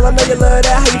heart, girl, I know you love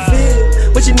that. How you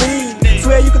feel? What you need?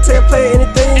 Swear you can tell player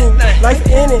anything. Life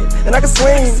in it, and I can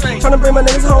swing. Tryna bring my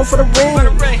niggas home for the ring.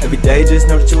 Every day just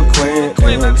know that you a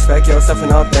queen. Respect yourself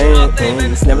and all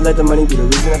things. Never let the money be the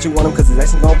reason that you want them, cause it's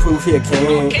actually gon' prove he a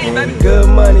king. Good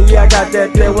money, yeah, I got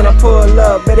that there when I pull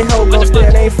up. Bet they hoe gon'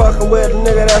 stare, they ain't fucking with a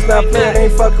nigga that's not player. They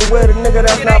ain't fucking with a nigga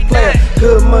that's not player.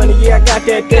 Good money, yeah, I got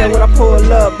that there when I pull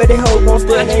up. Bet they hoe gon'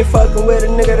 stare, they ain't fucking with a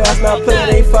nigga that's not player.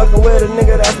 They ain't fucking with a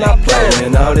nigga that's not player.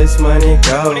 When all this money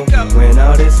go, when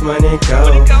all this money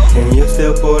go, can you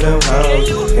still pull them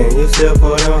hoes? Can you still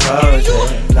pull them hoes?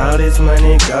 Yeah. When all this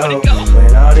money go,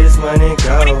 when all this money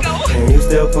go, can you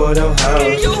still pull them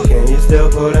hoes? Can you still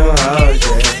pull them hoes?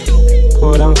 Yeah.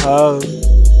 Pull them hoes,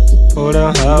 pull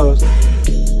them hoes.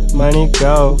 Money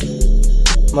go, yeah.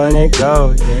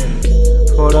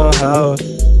 Pull them hoes,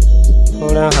 pull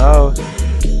them hoes,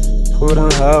 pull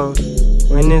them hoes.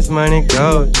 When this money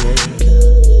goes, yeah.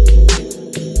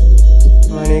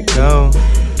 Money go.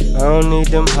 I don't need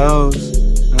them hoes.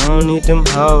 I don't need them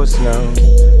hoes, no.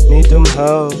 Need them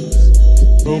hoes.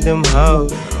 Need them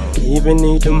hoes. I don't even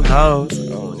need them hoes.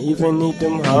 I don't even need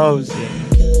them hoes, yeah.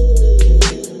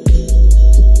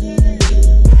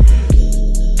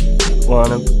 I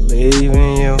wanna believe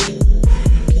in you.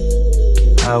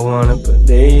 I wanna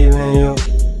believe in you.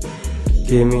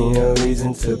 Give me a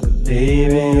reason to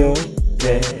believe in you.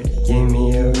 Yeah, give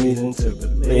me a reason to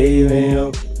believe in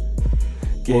you.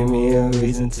 Give me a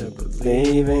reason to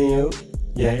believe in you.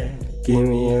 Yeah, give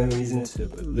me a reason to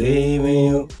believe in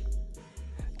you.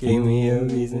 Give me a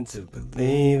reason to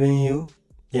believe in you.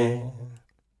 Yeah.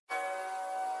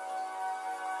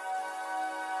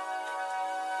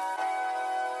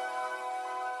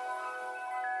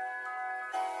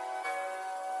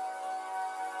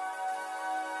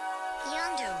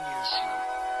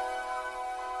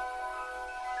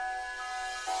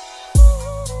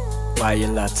 Why you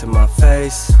lie to my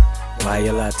face? Why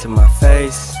you lie to my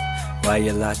face? Why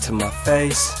you lie to my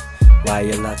face? Why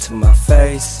you lie to my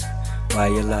face? Why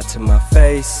you lie to my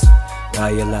face? Why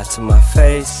you lie to my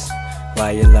face?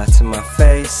 Why you lie to my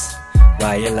face?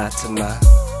 Why you lie to my?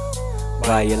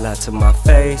 Why you lie to my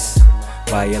face?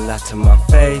 Why you lie to my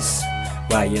face?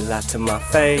 Why you lie to my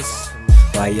face?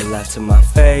 Why you lie to my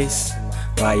face?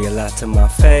 Why you lie to my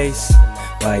face?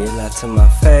 Why you lie to my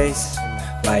face?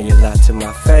 Why you lie to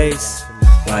my face?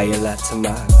 Why you lie to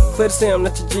my? Clear to see I'm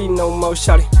not your G no more,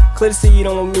 shawty. Clear to see you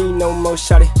don't want me no more,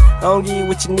 shawty. I don't give you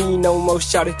what you need no more,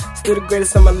 shawty. Still the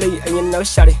greatest on my league, and you know,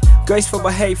 shawty. Graceful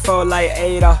but hateful like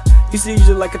Adolf. Used to use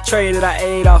you like a trade that I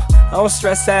ate off. I don't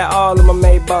stress at all of my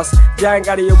maid boss. Giant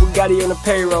Gotti or Bugatti on the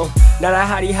payroll. Now that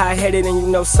hottie high-headed and you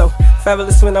know so.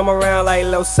 Fabulous when I'm around like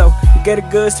Loso. You get the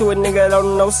goods to a nigga that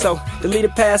don't know so. Delete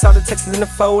it past all the texts and the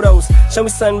photos. Show me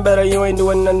something better, you ain't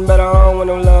doing nothing better. I don't want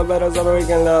no love better, I'm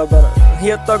making love better. He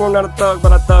a thug, I'm not a thug,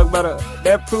 but I thug better.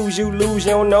 That proves you lose,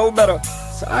 you don't know better.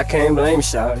 So I can't blame you,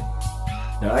 shawty.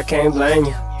 No, I can't blame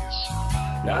you.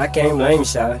 No, I can't blame you,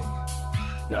 shawty.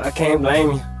 No, I can't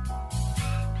blame you.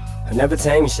 I never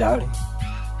tame you, shawty,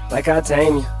 like I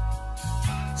tame you.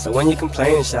 So when you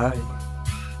complaining, shawty,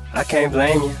 I can't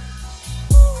blame you.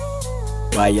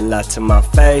 Why you lie to my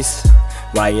face?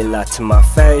 Why you lie to my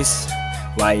face?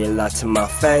 Why you lie to my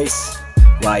face?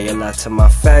 Why you lie to my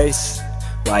face?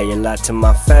 Why you lie to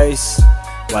my face?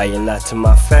 Why you lie to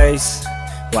my face?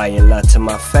 Why you lie to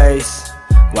my face?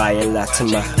 Why you lie to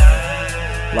my?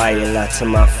 Why you lie to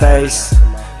my face?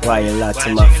 Why you lie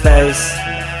to my face?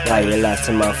 Why you lie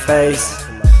to my face?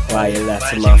 Why you lie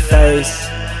to my face?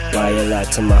 Why you lie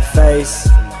to my face?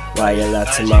 Why you lie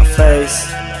to my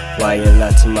face? Why you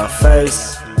lie to my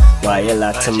face? Why you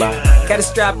lie to my? Gotta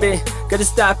strap it, gotta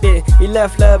stop it. You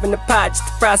left love in the pot just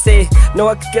to process. Know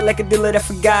I could get like a dealer that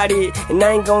forgot it, and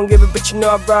I ain't gon' give it, but you know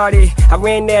I brought it. I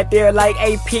ran that there like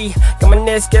AP. Got my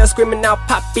next girl screaming out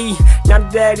Poppy. Not a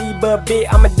daddy, but bitch,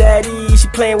 I'm a daddy. She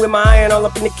playing with my iron all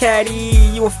up in the caddy.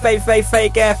 You a fake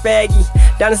ass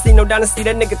faggy. Dynasty, no dynasty,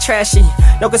 that nigga trashy.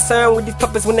 No concern with these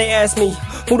puppets when they ask me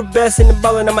who the best in the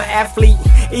bowling, I'm an athlete.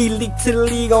 Elite to the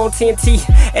league on TNT.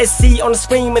 SC on the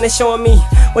screen when they showing me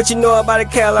what you know about a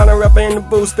Carolina rapper in the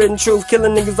booth, spitting truth,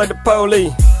 killing niggas like the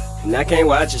police. And I can't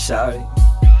watch it, shawty.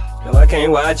 No, I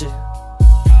can't watch it.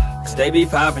 Cause they be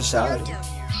poppin', shawty.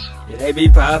 Yeah, they be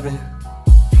poppin'.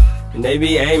 And they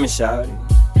be aiming, shawty.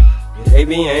 Yeah, they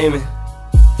be aiming.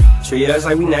 Treat us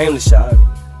like we nameless, shawty.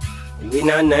 And we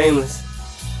not nameless.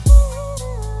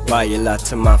 Why you lie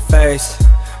to my face?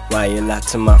 Why you lie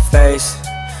to my face?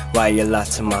 Why you lie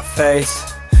to my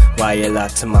face? Why you lie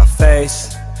to my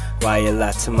face? Why you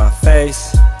lie to my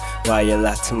face? Why you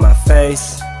lie to my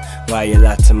face? Why you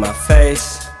lie to my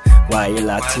face? Why you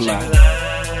lie to my?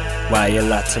 Why you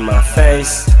lie to my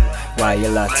face? Why you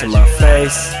lie to my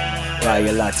face? Why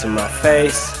you lie to my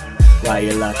face? Why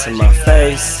you lie to my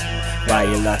face? Why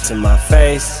you lie to my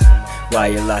face? Why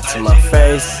you lie to my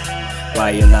face?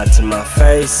 Why you lie to my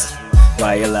face?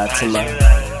 Why you lie to my?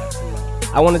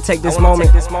 I want to take this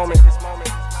moment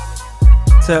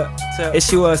to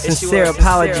issue a sincere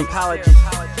apology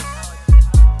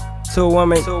to a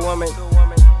woman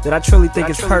that I truly think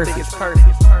is perfect. It's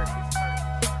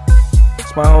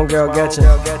my homegirl, Gatti.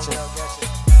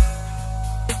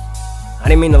 I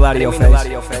didn't mean to lie to your face.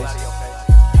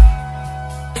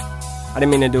 I didn't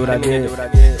mean to do what I did.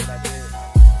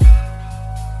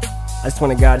 I just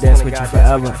want to Godance with you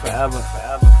forever.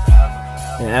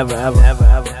 And ever.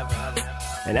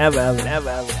 And ever.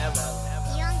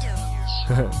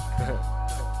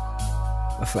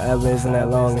 But forever isn't that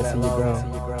long until you're grown.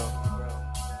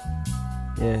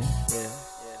 Yeah.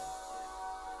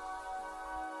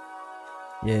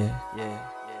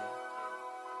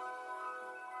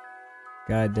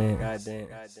 GODance.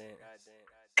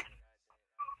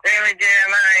 Really,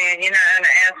 Jeremiah, you're not going to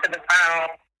answer the phone.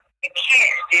 You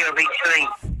can't still be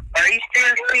asleep. Are you still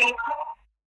asleep?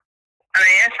 I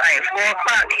mean, it's like 4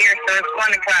 o'clock here, so it's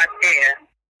 1 o'clock there.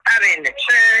 I've been to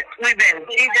church. We've been to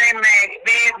TJ Maxx,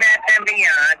 Bed Bath &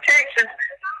 Beyond, Texas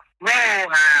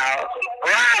Roadhouse,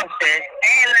 Robinson,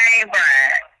 and Lane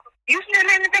Bryant. You still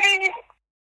in the bed?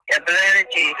 The blood of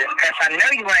Jesus, because I know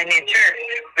you ain't in church.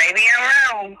 Maybe I'm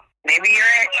wrong. Maybe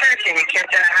you're at church and you kept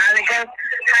a Holy Ghost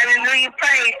hallelujah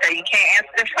praise, so you can't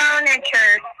answer the phone in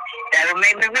church. That would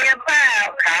make me real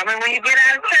proud. Call me when you get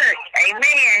out of church.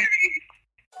 Amen.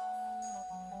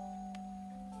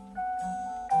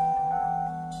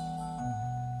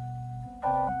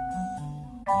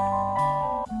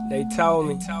 They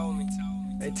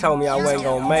told me I wasn't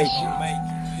gonna make it.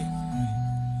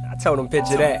 I told them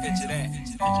picture that.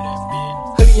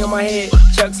 Hoodie on my head,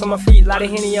 chucks on my feet, lot of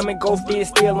Henny, I'm in Gulf being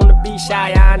still on the beat,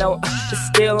 shy, I know. It's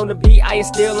still on the beat, I ain't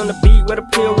still on the beat, with a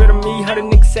pill rid of me. Heard a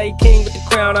nigga say king with the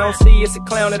crown, I don't see, it's a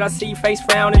clown that I see, face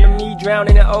frown in the me, drown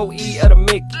in the OE of the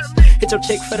Mickeys. Hit your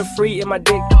chick for the free in my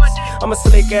dick. I'm a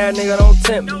slick ass nigga, don't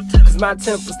tempt me, cause my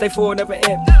temper stay full, never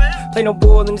empty. Play no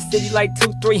ball in the city like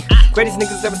 2-3. Greatest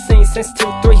niggas ever seen since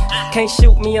 2-3. Can't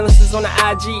shoot me unless it's on the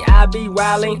IG. I be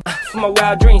wildin' for my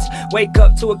wild dreams. Wake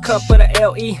up to a cup of the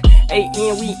LE.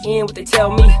 8 we in what they tell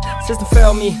me. System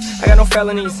failed me, I got no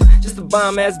felonies. Just a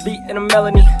bomb ass beat and a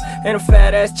melody. And a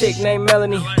fat ass chick named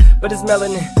Melanie. But it's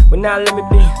melanin, but now let me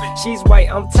be. She's white,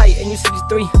 I'm tight, and you see these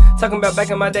 3. Talking about back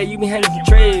in my day, you be hanging with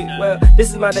trade. Well, this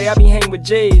is my day, I be hanging with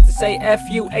J's. To say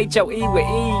F-U-H-O-E with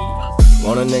E.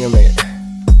 Want a nigga make it.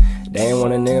 They ain't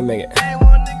want a nigga make it.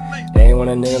 They ain't want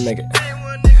a nigga make it.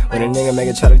 When a nigga make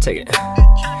it, try to take it.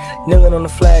 Kneeling on the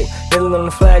flag, kneeling on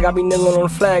the flag. I be kneeling on the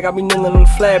flag, I be kneeling on the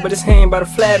flag. But it's hand by the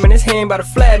flag, man, it's hand by the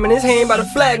flag, man, it's hand by the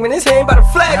flag, man, it's hand by the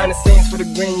flag. Behind the scenes for the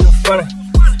green, you funner.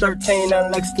 13,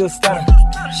 nothing like still stunning.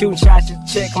 Shooting shots at the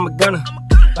chick, I'm a gunner.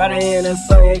 By the end of the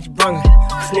sun, H. Brunger.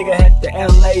 This nigga had it to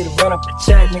LA to run up the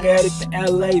chat. Nigga had it to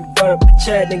LA to run up the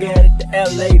chat. Nigga had it to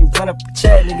LA to run up the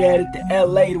chat. Nigga had it to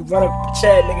LA to run up the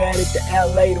chat. Nigga had it to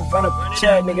LA to run up the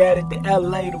chat. Nigga had it to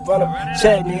LA to run up the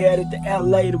chat. Nigga had it to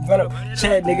LA to run up the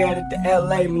chat. Nigga had it to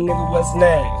LA. My nigga, what's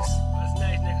next?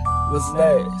 What's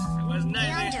next?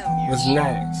 What's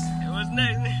next?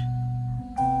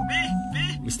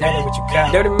 We standing with you,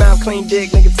 Kyle. Dirty mouth, clean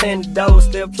dick, nigga 10 the dough.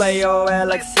 Still play your ass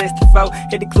like a 64.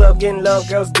 Hit the club, getting love,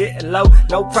 girls getting low.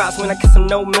 No props when I kiss them,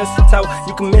 no mistletoe.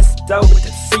 You can miss it though, but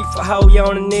the seat for hoe. You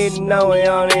don't need to know, you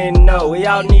don't need to know. We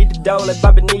all need the dough, like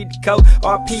Bobby need the coat.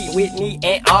 RP, Whitney,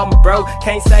 and all my bro.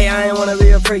 Can't say I ain't wanna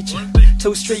be a preacher.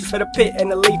 2 street for the pit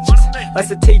and the leeches. Like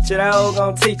the teacher, that hoe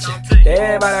gon' teach you.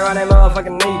 Everybody around that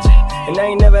motherfucking need you. And I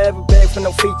ain't never ever begged for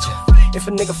no feature. If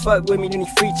a nigga fuck with me, then he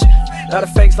feature. Lot of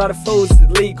fakes, lot of fools, it's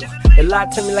illegal. They lie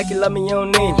to me like you love me, you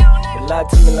don't need me. They lie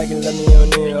to me like you love me, you don't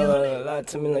need me. lie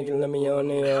to me like you let me on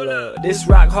there. This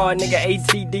rock hard nigga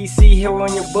ATDC, here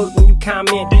on your book when you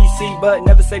comment DC, but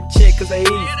never say chick cause they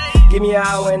easy. Give me an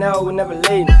hour and L, never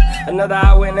leave me. Another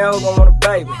hour and L gon' want a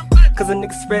baby. Cause a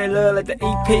nigga spread love like the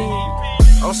EP.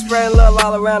 I'm spreading love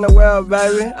all around the world,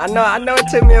 baby. I know it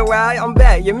took me a while. I'm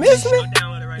back. You miss me?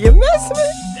 You miss me?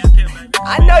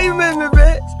 I know you miss me,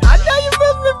 bitch. I know you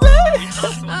miss me, bitch.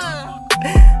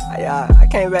 I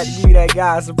came back to give you that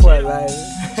guy support, baby.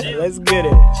 Let's get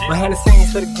it. Behind the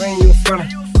scenes for the green, you in front of.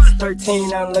 13,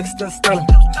 now I'm still stunning.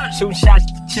 Shooting shots at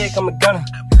the chick, I'm a gunner.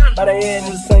 By the end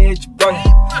of the sun, hit you burning.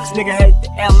 This nigga headed to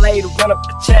LA to run up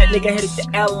the check. Nigga headed to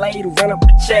LA to run up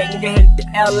the check. Nigga headed to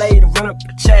LA to run up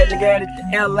the check. Nigga headed to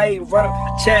LA to run up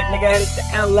the check. Nigga headed to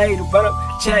LA to run up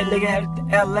the check. Nigga headed to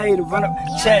LA to run up the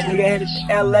check. Nigga headed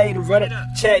to LA to run up the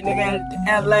check. Nigga headed to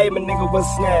LA, my nigga,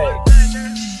 what's next?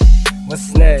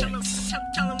 What's next?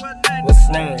 What's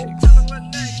next?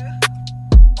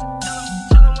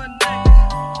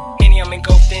 I'm in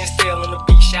Godancing, still on the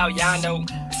beach out yonder.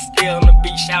 Still on the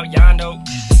beach out yonder.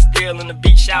 Still on the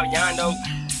beach out yonder.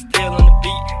 Still on the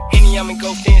beat. Henny, I'm in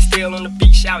Godancing, still on the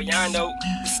beach out yonder.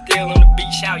 Still on the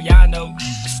beach out yonder.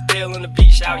 Still on the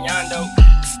beach out yonder.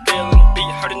 Still on the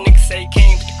beat. Heard a nigga say he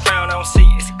came with the crown, I don't see.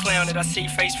 It's a clown that I see,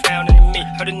 face found in the me.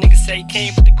 Heard a nigga say he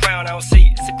came with the crown, I don't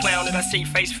see. It's a clown that I see,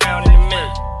 face found in the me.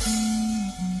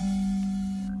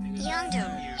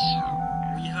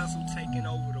 We hustle taking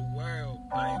over the world,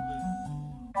 baby.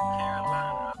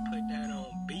 Carolina, I put that on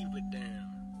Beaver down.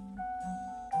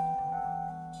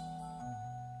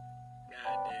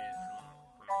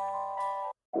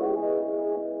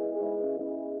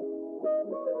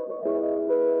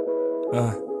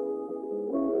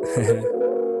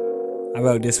 I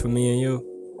wrote this for me and you.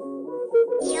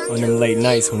 On them late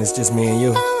nights when it's just me and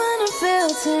you. I wanna feel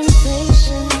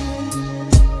temptation.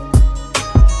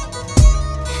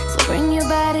 So bring your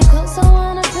body close, I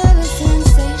wanna feel the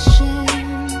sensation.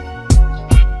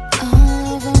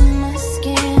 All over my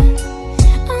skin.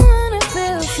 I wanna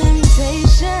feel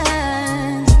temptation.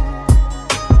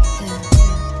 Yeah.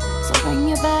 So bring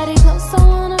your body close, I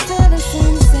wanna feel the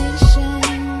sensation.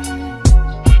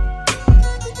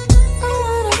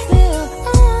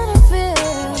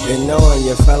 Been knowing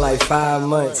you for like 5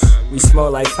 months. We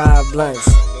smoke like 5 blunts.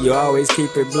 You always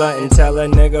keep it blunt and tell a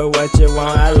nigga what you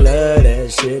want. I love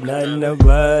that shit, nothing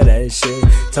above that shit.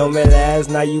 Told me last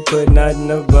night you put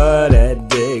nothing above that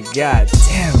dick. God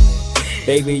damn it,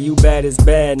 baby, you bad as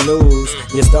bad news.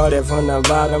 You started from the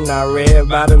bottom, now red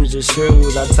bottoms your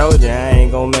shoes. I told you I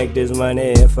ain't gon' make this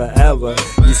money in forever.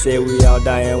 You said we all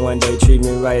dying one day, treat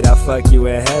me right, I fuck you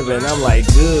in heaven. I'm like,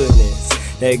 goodness,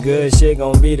 that good shit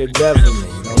gon' be the death of me.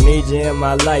 Don't need you in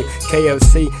my life,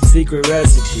 KFC, secret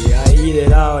recipe. I eat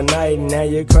it all night, now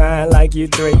you're crying like you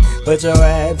 3. But your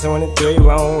ass 23,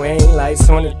 wrong ain't like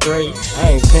 23.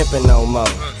 I ain't pimping no more,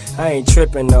 I ain't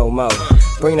tripping no more.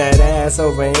 Bring that ass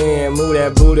over here and move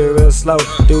that booty real slow.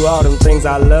 Do all them things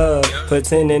I love,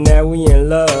 pretending that we in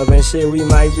love. And shit, we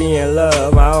might be in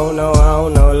love, I don't know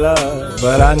love.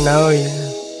 But I know you,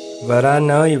 but I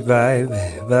know you, baby.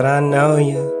 But I know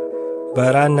you.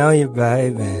 But I know you,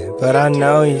 baby. But I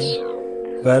know you.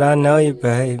 But I know you,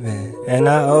 baby. And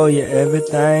I owe you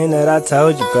everything that I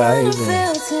told you, baby.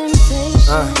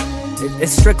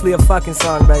 It's strictly a fucking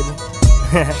song, baby.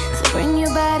 So bring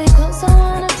your body close, I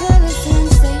wanna feel the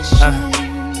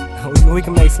sensation. We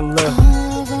can make some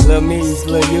little me's,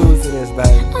 little U's in this,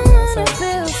 baby. You know what I'm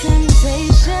saying?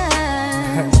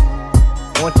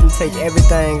 I want you to take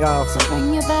everything off. So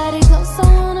bring your body close, I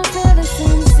wanna feel the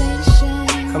sensation.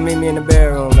 Come meet me in the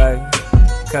bedroom, baby.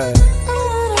 Cause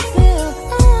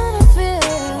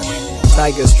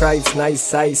tiger stripes, nice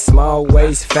size, small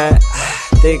waist, fat,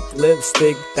 thick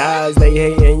lipstick, thighs, they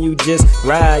hatin', you just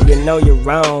ride, you know you're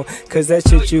wrong. Cause that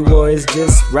shit you wore is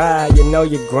just ride, you know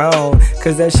you're grown.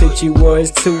 Cause that shit you wore is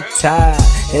too tight.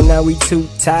 And now we too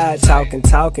tired, talking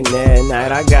that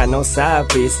night. I got no side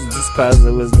pieces, this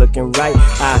puzzle was looking right.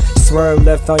 I swerved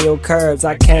left on your curves,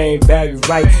 I came back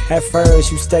right. At first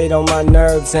you stayed on my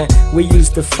nerves and we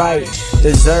used to fight.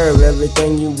 Deserve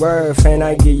everything you worth and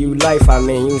I give you life. I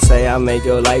mean, you say I make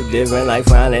your life different, like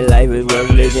finally life is worth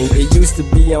living. It used to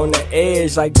be on the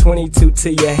edge, like 22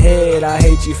 to your head. I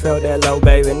hate you felt that low,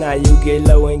 baby, now you get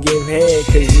low and give head.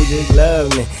 Cause you just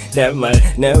love me that much,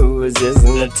 never was just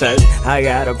in the touch. I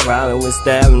got a problem with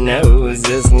stabbing, never was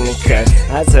just in the cut.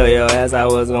 I told your ass I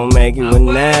was gonna make you a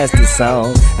nasty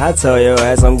song. I told your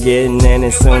ass I'm getting in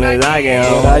as soon as I get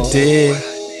home.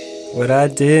 What I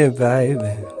did,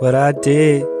 baby. What I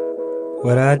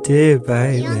did,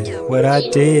 baby. What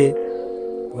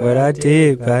I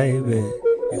did, baby.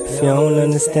 If you don't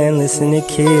understand, listen to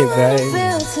kid, baby.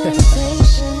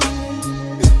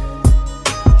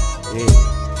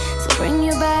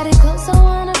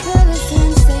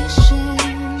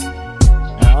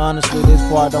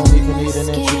 I don't even need an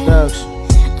introduction.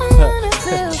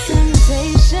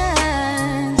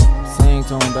 Sing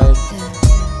to him, baby.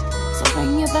 So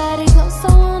bring your body close, I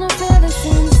wanna feel the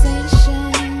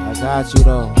sensation. I got you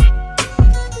though.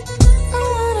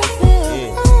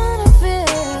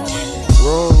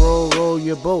 Roll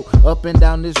your boat up and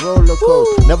down this roller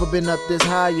coaster. Never been up this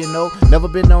high, you know. Never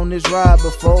been on this ride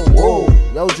before. Whoa,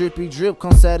 yo, drippy drip,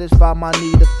 come satisfy my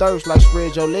need of thirst. Like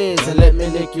spread your legs and let me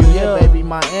lick you here, baby.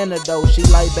 My antidote. She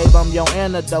like, babe, I'm your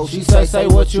antidote. She say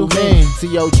what you mean.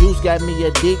 See, your juice got me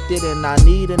addicted and I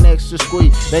need an extra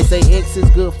squeeze. They say X is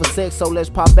good for sex, so let's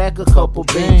pop back a couple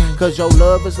beans. Cause your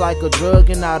love is like a drug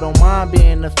and I don't mind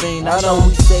being a fiend. I know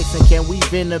we sex and can we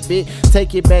vent a bit?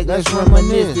 Take it back, let's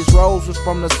reminisce. This rose was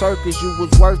from the circus, you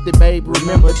was worth it, baby.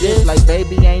 Remember this, like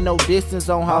baby, ain't no distance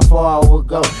on how far I would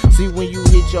go. See, when you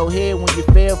hit your head, when you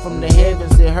fell from the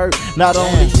heavens, it hurt. Not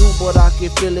only you, but I can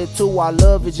feel it too. I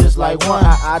love it just like one.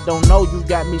 I don't know, you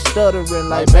got me stuttering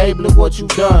like, babe, look what you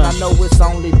done. I know it's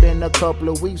only been a couple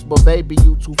of weeks, but baby,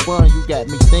 you too fun. You got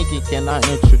me thinking, can I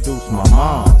introduce my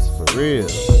moms? For real.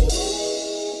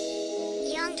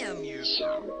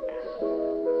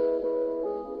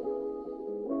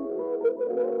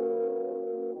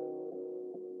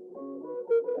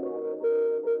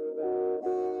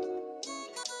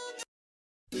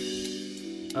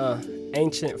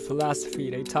 Ancient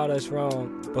philosophy, they taught us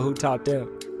wrong, but who taught them?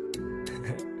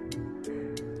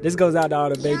 This goes out to all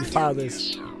the baby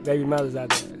fathers, baby mothers out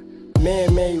there.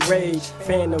 Man-made rage,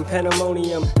 fandom,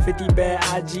 pandemonium, 50 bad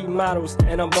IG models,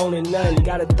 and I'm boning none.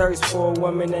 Got a thirst for a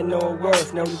woman that know her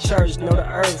worth, know the church, know the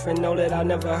earth, and know that I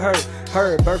never hurt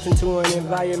her. Birthed into an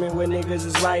environment where niggas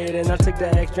is rioting. I took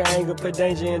that extra anger, put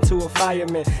danger into a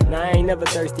fireman. Now I ain't never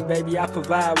thirsty, baby, I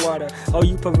provide water. Oh,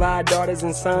 you provide daughters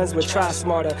and sons, but try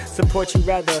smarter. Support you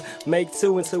rather, make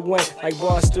two into one, like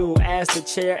boss stool. Ask the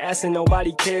chair, asking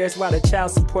nobody cares. Why the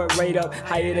child support rate up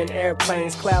higher than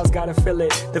airplanes? Clouds gotta feel it,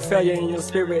 the failure in your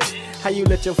spirit. How you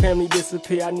let your family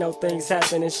disappear? I know things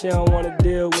happen and she don't wanna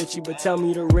deal with you, but tell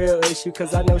me the real issue,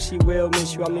 cause I know she will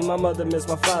miss you. I mean, my mother missed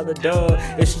my father, duh.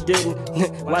 If she didn't,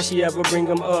 why she ever bring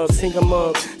him up, sing him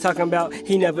up, talking about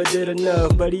he never did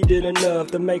enough, but he did enough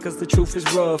to make us the truth is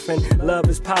rough, and love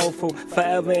is powerful,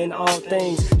 forever in all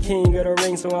things. King of the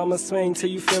ring, so I'ma swing till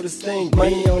you feel the sting.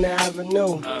 Money on the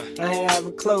avenue, I ain't have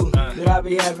a clue that I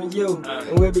be having you,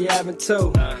 and we'll be having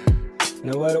two.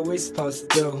 Now what are we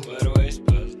supposed to do?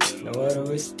 Now what are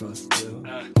we supposed to do?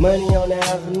 Money on the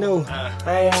avenue,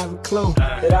 I ain't have a clue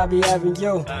that I be having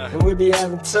you, and we be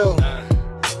having two.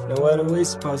 Now what are we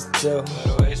supposed to do?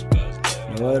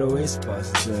 Now what are we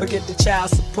supposed to do? Forget the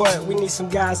child support, we need some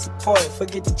God support.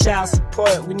 Forget the child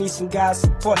support, we need some God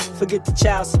support. Forget the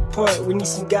child support, we need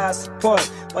some God support.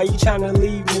 Why you tryna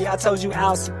leave me? I told you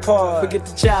I'll support. Forget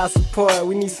the child support,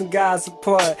 we need some God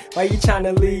support. Why you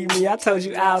tryna leave me? I told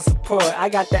you I'll support. I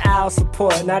got the owl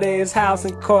support, now there's house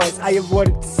and courts. I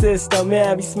avoided the system, man,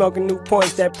 I be smoking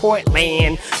Newports. That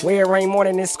Portland, where it rain more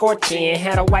than it's scorching.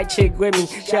 Had a white chick with me,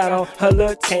 shot on her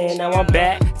look tan. Now I'm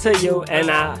back to you, and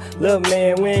I look,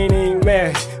 man, we ain't even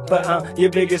married, but I'm your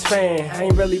biggest fan. I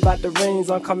ain't really about the rings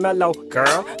on Carmelo,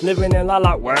 girl. Living in La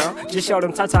La world, just show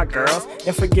them Tata girls.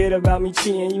 And forget about me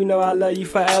cheating, you know I love you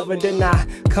forever. Then I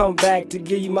come back to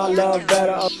give you my love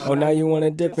better. Oh, now you wanna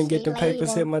dip and get the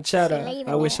papers, hit my cheddar.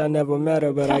 I wish I never met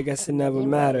her, but I guess it never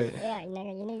mattered.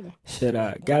 Shit,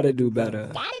 I gotta do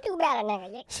better.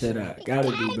 Shit, I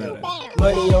gotta do better.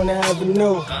 Money on the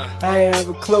avenue, I ain't have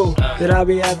a clue that I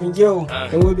be having you,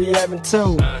 and we be having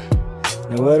two.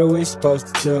 Now what are we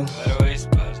supposed to do?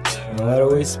 Now what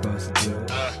are we supposed to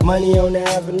do? Money on the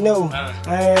avenue,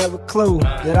 I ain't have a clue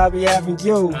that I be having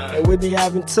you, and we be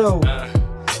having two.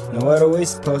 Now what are we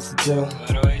supposed to do?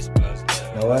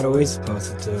 Now what are we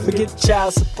supposed to do? Forget the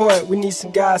child support, we need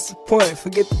some God support.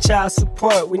 Forget the child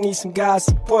support, we need some God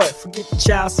support. Forget the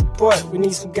child support, we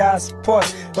need some God support.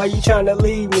 Why you tryna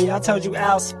leave me? I told you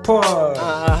I'll support.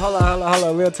 Hold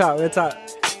on, real talk.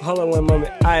 Hold on one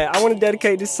moment. I wanna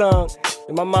dedicate this song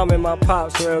to my mom and my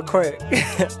pops real quick.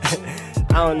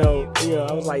 I don't know, you know,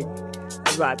 I was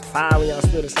about 5 when y'all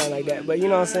stood or something like that, but you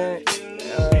know what I'm saying?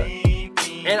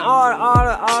 And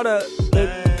all the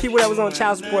people that was on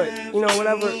child support, you know,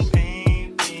 whatever.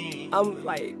 I'm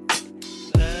like,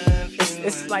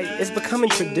 it's becoming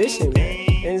tradition, man.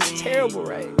 And it's terrible,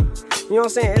 right? You know what I'm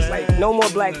saying? It's like no more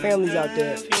black families out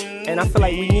there. And I feel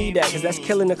like we need that, because that's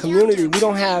killing the community. We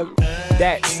don't have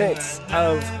that sense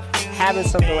of having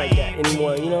something like that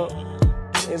anymore, you know?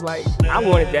 It's like, I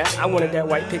wanted that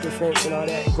white picket fence and all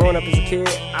that. Growing up as a kid,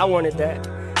 I wanted that.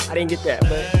 I didn't get that,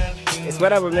 but it's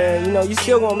whatever, man. You know, you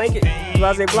still gonna make it,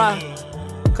 blah, blah, blah.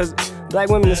 Because black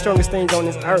women are the strongest things on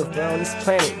this earth, bro, on this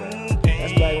planet, man.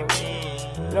 That's black women.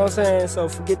 You know what I'm saying? So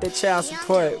forget that child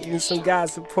support. We need some God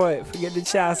support. Forget the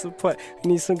child support.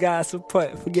 We need some God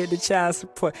support. Forget the child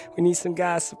support. We need some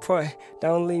God support.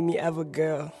 Don't leave me ever,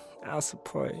 girl. I'll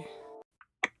support you.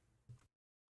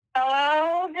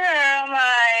 Hello,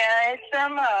 Jeremiah. It's your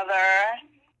mother.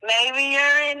 Maybe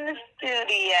you're in the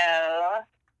studio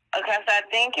because I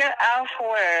think you're off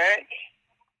work.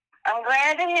 I'm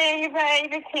glad to hear you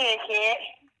paid the ticket.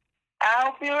 I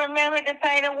hope you remember to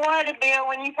pay the water bill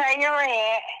when you pay your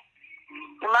rent.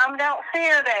 Your mom don't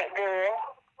feel that good.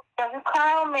 So you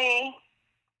call me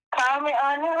on the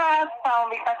house phone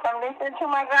because I'm listening to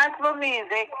my gospel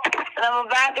music and I'm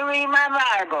about to read my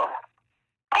Bible.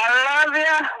 I love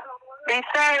you. Be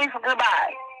safe.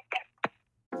 Goodbye.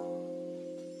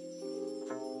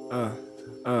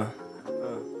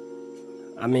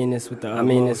 I mean this with the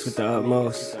utmost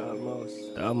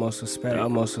respect.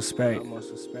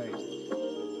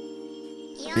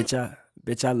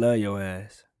 Bitch, I love your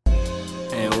ass.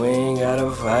 And we ain't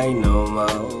gotta fight no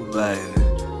more, baby.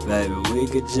 Baby, we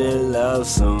could just love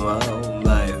some more,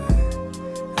 baby.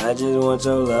 I just want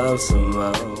your love some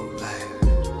more, baby.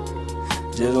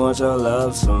 Just want your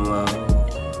love some more.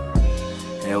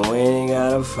 And we ain't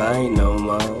gotta fight no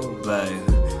more, baby.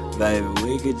 Baby,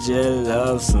 we could just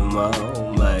love some more,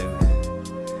 baby.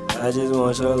 I just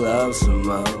want your love some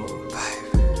more, baby.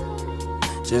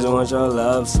 Just want your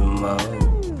love some more.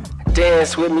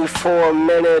 Dance with me for a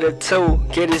minute or two.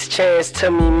 Get his chance to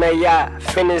me, may I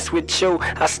finish with you.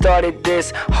 I started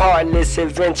this heartless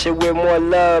adventure with more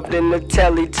love than the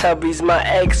Teletubbies. My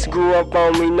ex grew up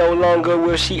on me, no longer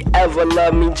will she ever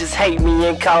love me. Just hate me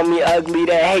and call me ugly.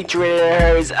 That hatred in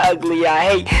her is ugly. I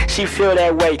hate she feel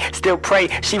that way. Still pray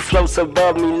she floats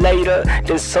above me later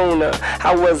than sooner.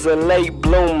 I was a late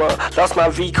bloomer. Lost my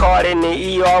V card in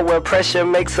the ER where pressure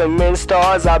makes a men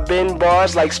stars. I been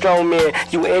bars like strong men.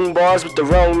 You in bars with the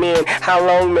wrong man. How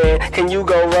long, man, can you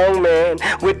go wrong, man?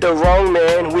 With the wrong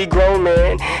man, we grown,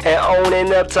 man, and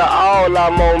owning up to all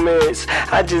our moments.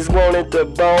 I just wanted the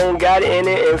bone, got in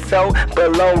it and felt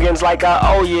belongings like I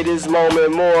owe you this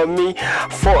moment. More of me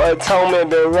for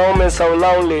atonement, been roaming so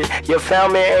lonely. You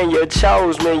found me and you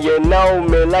chose me. You know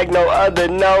me like no other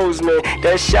knows me.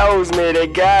 That shows me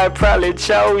that God probably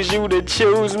chose you to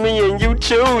choose me, and you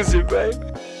choose it, baby.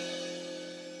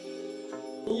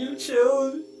 You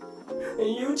choose it.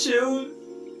 And you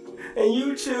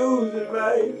choose it,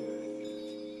 baby.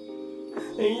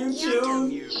 And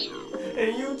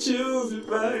you choose it,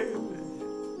 baby.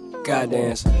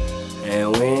 GODance.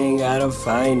 And we ain't gotta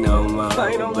fight no more,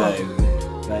 baby.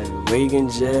 We can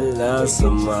just love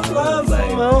some more, baby.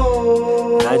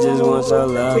 I just want your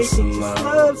love some more,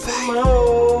 baby.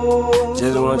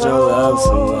 Just want your love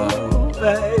some more,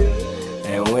 baby.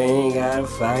 And we ain't gotta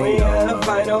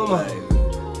fight no more,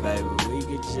 baby.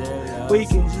 We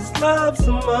can just love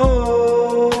some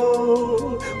more.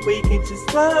 We can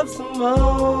just love some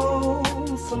more.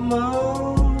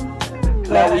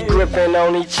 Now we gripping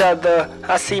on each other.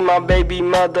 I see my baby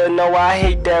mother. No, I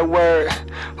hate that word.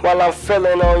 While I'm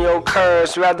feeling on your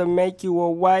curves, rather make you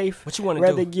a wife. What you wanna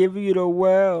rather do? Give you the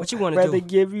world. What you wanna rather do?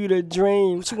 Give you the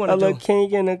dream. What you wanna do? A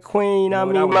king and a queen. I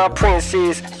mean my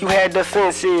princess. You had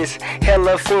defenses,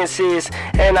 hella fences,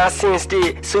 and I sensed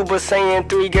it. Super Saiyan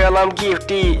 3, girl, I'm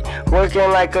gifted.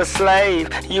 Working like a slave.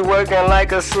 You working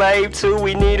like a slave too.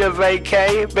 We need a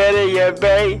vacay. Better yet,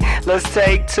 babe. Let's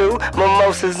take two.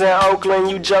 Mimosas in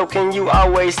Oakland. You joking? You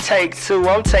always take two.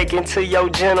 I'm taking to your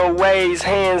gentle ways.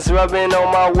 Hands rubbing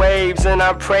on my waves, and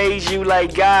I praise you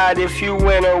like God. If you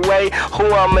went away,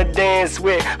 who I'ma dance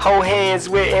with, hold hands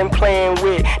with, and playing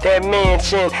with? That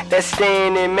mansion, that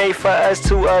standing made for us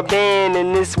to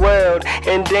abandon this world.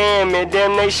 And damn it,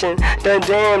 damnation, done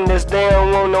damn this. They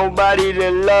don't want nobody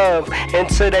to love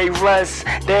until they rust.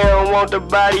 They don't want the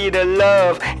body to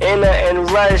love and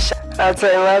rush. I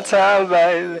take my time,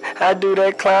 baby. I do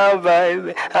that clown,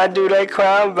 baby. I do that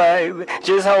crime, baby.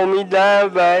 Just hold me down,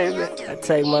 baby. I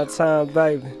take my time,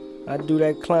 baby. I do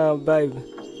that clown, baby.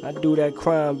 I do that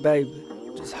crime, baby.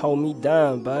 Just hold me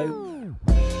down, baby.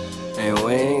 And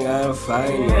we ain't gotta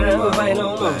fight no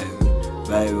more, baby.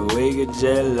 Baby, we could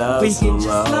just love some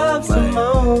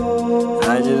more, baby.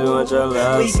 I just want your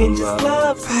love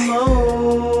some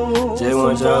more. Just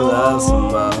want your love some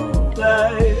more,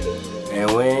 baby. And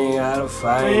we ain't gotta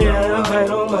fight no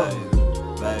more,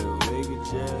 baby.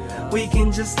 We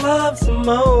can just love some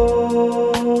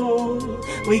more.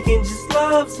 We can just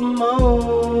love some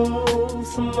more,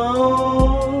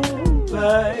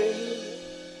 baby.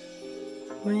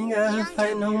 We ain't gotta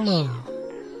fight no more.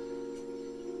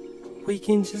 We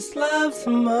can just love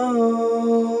some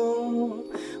more.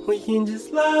 We can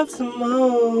just love some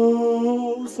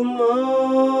more,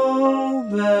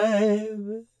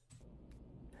 baby.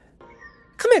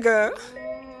 Come here, girl.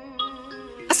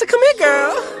 I said, come here,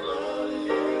 girl.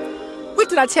 What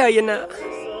did I tell you now?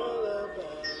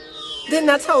 Didn't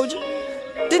I told you?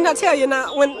 Didn't I tell you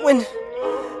now?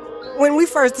 When we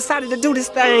first decided to do this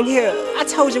thing here, I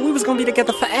told you we was gonna be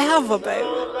together forever, baby.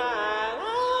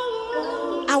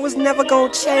 I was never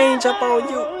gonna change up on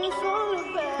you.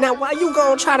 Now why you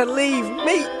gonna try to leave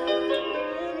me?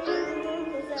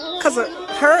 Cause of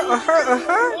her or her or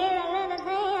her?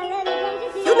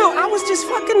 You know, I was just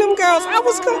fucking them girls. I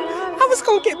was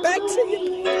gonna get back to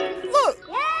you. Look,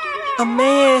 a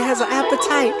man has an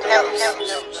appetite.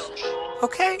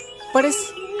 Okay? But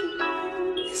it's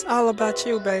all about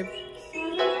you, baby.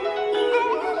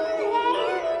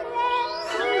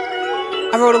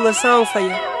 I wrote a little song for you.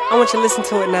 I want you to listen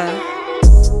to it now.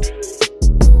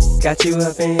 Got you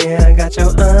up in here, I got your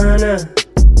honor.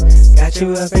 Got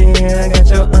you up in here, I got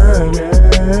your honor.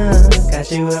 Got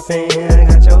you up in here, I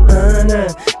got your honor.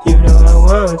 You know I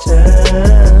want ya.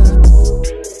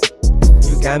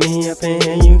 You got me up in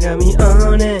here, you got me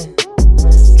on it.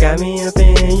 Got me up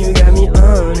in here, you got me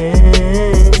on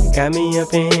it. Got me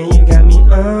up in here, you got me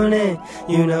on it.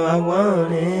 You know I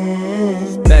want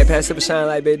it. Back pass up a shine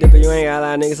like Big Dipper. You ain't got a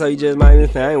lot of niggas, so you just might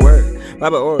miss me. I ain't worried.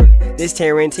 Robert Orr, this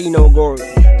Tarantino gory.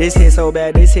 This hit so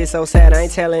bad, this hit so sad. I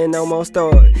ain't telling no more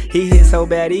story. He hit so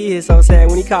bad, he hit so sad.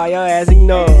 When he call your ass,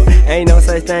 ignore. Ain't no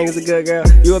such thing as a good girl.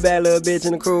 You a bad little bitch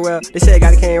in the crew well. They said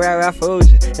Gatti Can't Rap, I fooled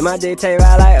you. And my dictate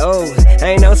ride like oh.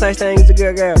 Ain't no such thing as a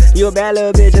good girl. You a bad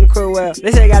little bitch in the crew well.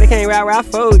 They said Gatti Can't Rap, I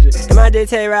fooled you. And my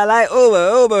dictate ride like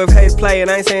Uber. Pay to play, and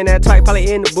I ain't saying that twice.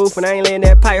 Probably in the booth, and I ain't laying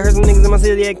that pipe. Heard some niggas in my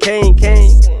city that can't.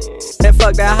 That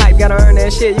fuck that hype, gotta earn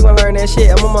that shit. You wanna learn that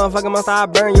shit? I'm a motherfucking monster, I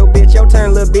burn your bitch. Your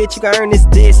turn, little bitch, you can earn this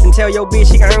diss. And tell your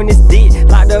bitch she can earn this dick.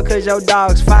 Locked up cause your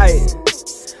dogs fight.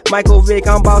 Michael Vick,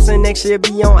 I'm bossing next year,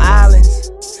 be on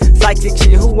islands. Psychic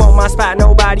shit, who want my spot?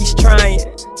 Nobody's trying.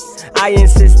 I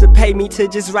insist to pay me to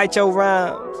just write your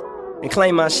rhymes and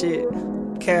claim my shit.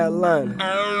 Carolina.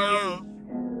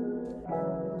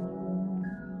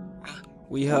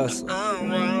 We hustle.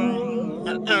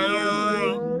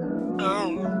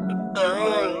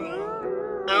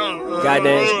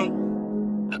 GODance.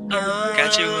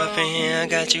 Got you up in here, I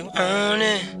got you on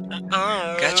it.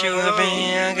 Got you up in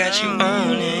here, I got you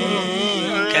on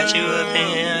it. Got you up in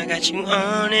here, I got you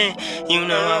on it. You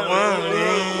know I want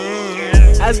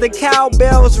it. As the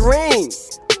cowbells ring,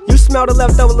 you smell the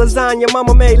leftover lasagna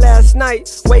mama made last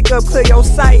night. Wake up, clear your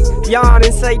sight, yawn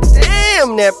and say,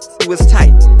 damn, that was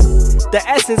tight. The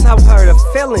essence of her, the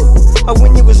feeling of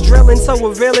when you was drilling, so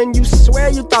revealing. You swear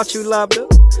you thought you loved her.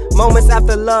 Moments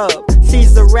after love,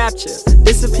 sees the rapture,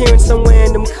 disappearing somewhere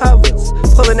in them covers.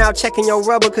 Pulling out, checking your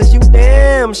rubber, cause you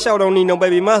damn sure don't need no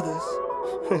baby mothers.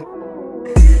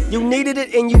 You needed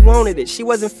it and you wanted it. She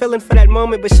wasn't feeling for that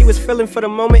moment, but she was feeling for the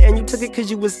moment, and you took it cause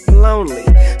you was lonely.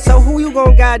 So who you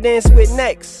gonna GODance with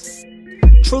next?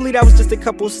 Truly that was just a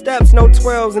couple steps, no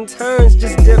twirls and turns,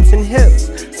 just dips and hips.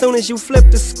 Soon as you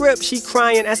flip the script, she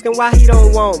crying, asking why he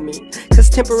don't want me. Cause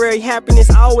temporary happiness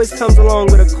always comes along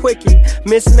with a quickie.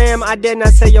 Miss ma'am, I dare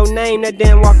not say your name, that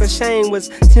damn walk of shame was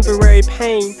temporary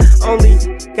pain. Only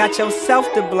got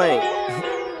yourself to blame.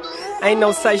 Ain't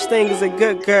no such thing as a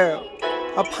good girl.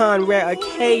 Upon rare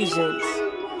occasions,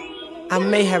 I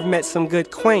may have met some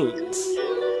good queens.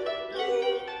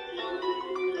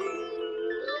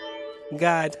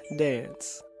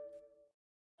 GODance.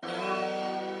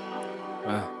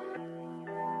 Wow.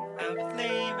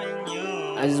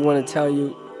 I just want to tell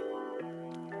you,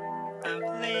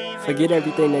 forget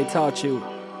everything they taught you.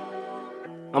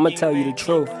 I'm gonna tell you the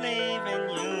truth.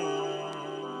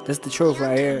 That's the truth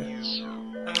right here.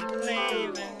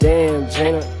 Damn,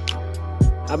 Jana,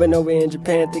 I've been over in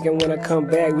Japan thinking when I come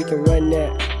back we can run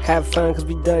that. Have fun cause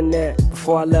we done that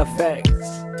before I left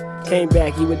facts. Came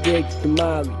back, you would dig the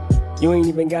Molly. You ain't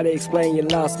even gotta explain you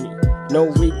lost me. No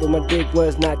weak, but my dick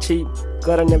was not cheap.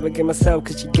 Glad I never get myself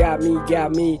cause you got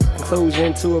me.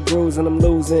 Conclusion to a bruise and I'm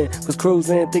losing. Was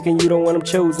cruising, thinking you don't want I'm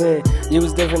choosing. You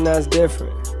was different, now it's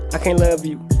different. I can't love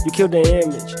you, you killed the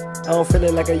image. I don't feel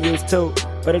it like I used to.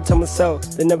 But I tell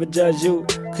myself, they never judge you.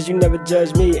 Cause you never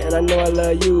judge me, and I know I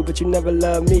love you, but you never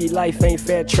love me. Life ain't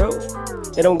fair, true.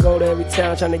 They don't go to every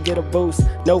town trying to get a boost.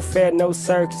 No fair, no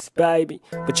circus, baby.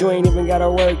 But you ain't even gotta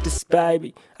work this,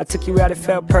 baby. I took you out, it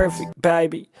felt perfect,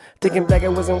 baby. Thinking back, it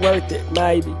wasn't worth it,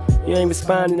 maybe. You ain't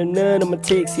responding to none of my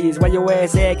texts. Why your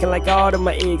ass acting like all of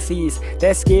my exes?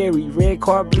 That's scary. Red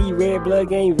car bleed, red blood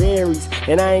game varies.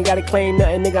 And I ain't gotta claim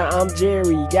nothing, nigga, I'm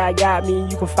Jerry. God got me,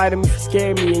 you can fight me for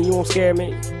scare me, and you won't scare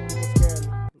me.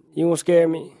 You won't scare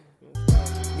me.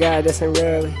 God, that's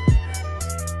rarely.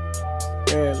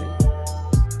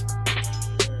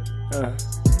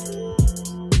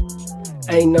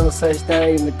 Ain't no such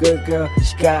thing as a good girl,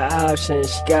 she got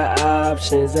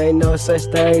options, Ain't no such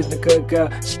thing as a good girl,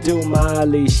 she do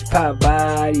Molly, she pop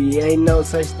body. Ain't no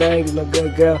such thing as no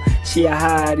good girl, she a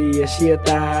hottie, or she a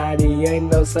thottie. Ain't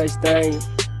no such thing.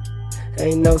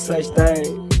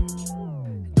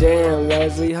 Damn,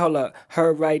 Leslie, hold up,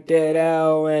 her right there,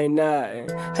 that ain't nothing.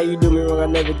 How you do me wrong, I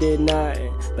never did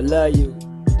nothing, but love you.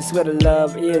 This where the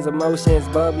love is, emotions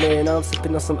bubbling. I'm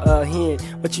sipping on some hen.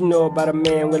 What you know about a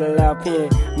man with a loud pen?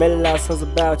 Made a lot of songs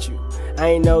about you. I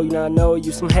ain't know you, now I know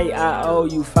you. Some hate I owe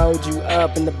you. Found you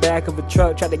up in the back of a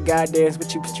truck. Tried to GODance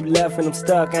with you, but you left and I'm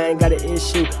stuck. I ain't got an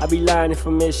issue. I be lying if I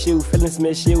miss you. Feelings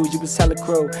misused, you was hella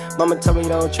cruel. Mama told me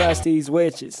don't trust these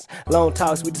witches. Long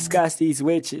talks, we discuss these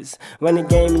witches. Run the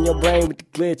game in your brain with the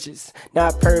glitches.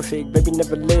 Not perfect, baby,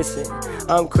 never listen.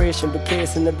 I'm Christian, but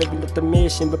kissing the baby left the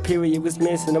mission. But period was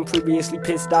missing, I'm previously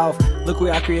pissed off. Look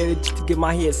where I created just to get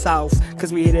my head south.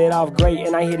 Cause we hit it off great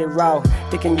and I hit it raw.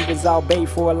 Thinking you was all bait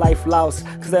for a life loss.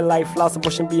 Cause that life loss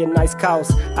abortion be a nice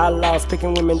cause. I lost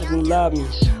picking women that didn't love me.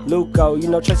 Luco, you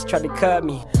know Tracy tried to cut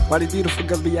me. Why these beautiful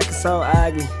girls be acting so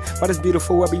ugly? Why this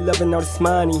beautiful world be loving all this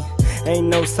money? Ain't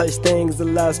no such thing as a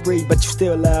love spree, but you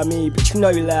still love me. But you know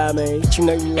you love me. But you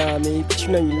know you love me. But you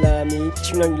know you love me.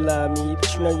 But you know you love me.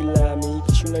 But you know you love me.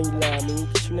 But you know you love me.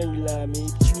 But you know you love me.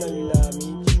 But you know you love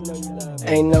me.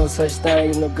 Ain't no such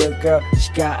thing as no good girl,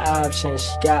 she got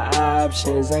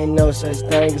options, Ain't no such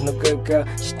thing as no good girl,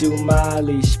 she do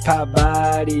Molly, she pop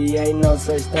body. Ain't no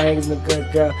such thing as no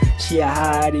good girl, she a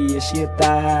hottie, or she a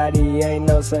thottie. Ain't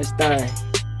no such thing.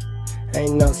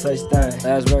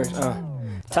 Last verse,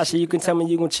 Tasha, you can tell me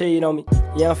you gon' cheat on me.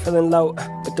 Yeah, I'm feeling low,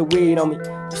 but the weed on me.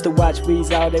 Used to watch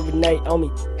Weeds all day with Nate on me.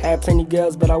 Had plenty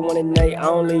girls, but I wanted Nate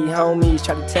only. Homies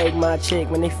try to take my chick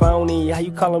when they phony. How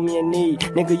you calling me a need?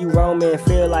 Nigga, you roaming.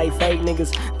 Feel like fake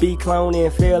niggas be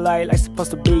cloning. Feel like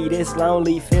supposed to be this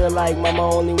lonely. Feel like mama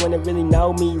only wanna really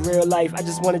know me. Real life, I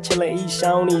just wanna chill and eat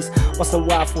Shoney's. Want some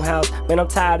Waffle House, man, I'm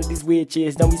tired of these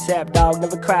witches. Don't be sap dog,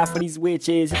 never cry for these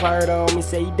witches. If I heard on me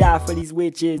say he died for these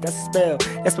witches, that's a spell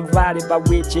that's provided by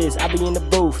witches. I be in the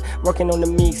booth, working on the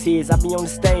mixes. I be on the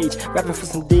stage, rapping for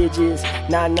some digits,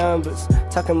 not numbers,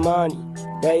 talking money.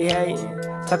 They hating,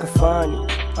 talking funny.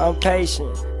 I'm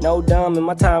patient, no dumb, and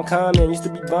my time coming. Used to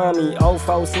be bummy, old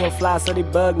folks see them fly, so they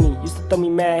bug me. Used to throw me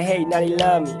mad hate, now they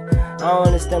love me. I don't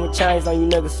understand what changed on you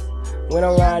niggas. When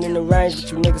I'm riding in the range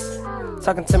with you niggas,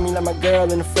 talking to me like my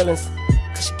girl in the feelings,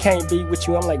 cause she can't be with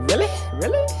you. I'm like, really?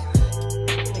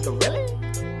 Nigga, really?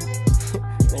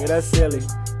 Nigga, that's silly.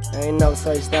 Ain't no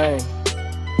such thing.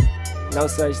 No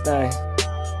such thing.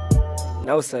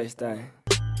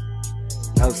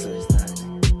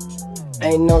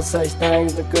 Ain't no such thing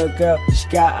as a good girl, she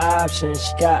got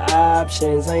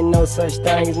options, Ain't no such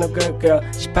thing as no good girl,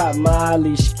 she pop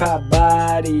Molly, she pop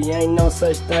body. Ain't no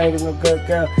such thing as no good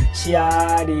girl, she a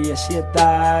hottie, or she a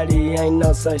thottie. Ain't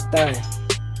no such thing.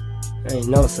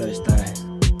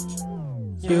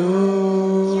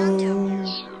 You,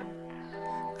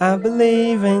 I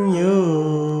believe in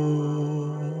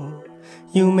you.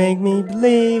 You make me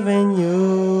believe in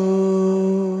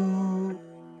you.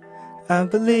 I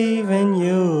believe in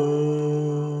you.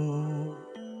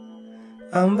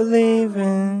 I'm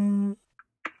believing.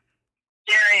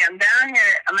 Jerry, I'm down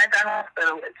here. I'm at the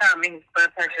hospital with Tommy. His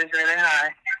blood pressure is really high.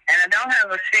 And I don't have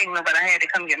a signal, but I had to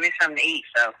come get me something to eat,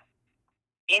 so.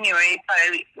 Anyway,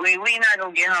 we not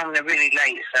gonna get home till really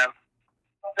late, so.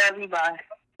 Love you, bye.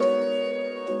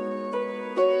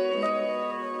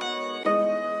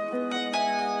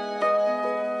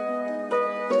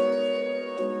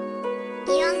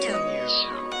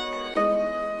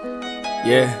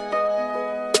 Yeah.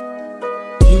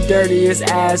 You dirty as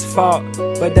asphalt,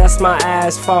 but that's my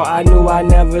asphalt. I knew I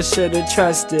never should've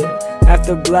trusted.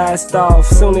 After blast off,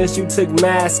 soon as you took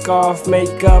mask off,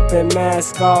 makeup and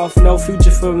mask off, no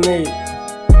future for me.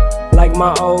 Like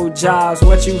my old jobs,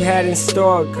 what you had in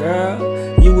store, girl?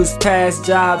 You was past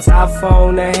jobs,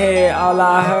 iPhone ahead, all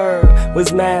I heard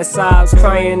was mad sobs,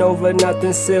 crying over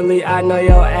nothing silly. I know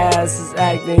your ass is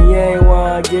acting, you ain't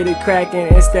wanna get it cracking.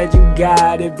 Instead you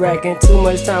got it bracking. Too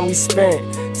much time we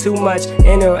spent, too much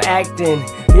interacting.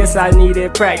 Yes, I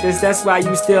needed practice, that's why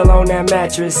you still on that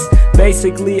mattress.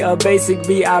 Basically a basic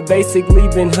beat, I basically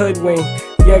been hoodwinked.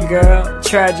 Yeah girl,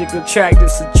 tragic,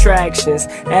 attractive subtractions,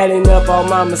 adding up all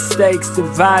my mistakes,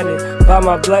 divided by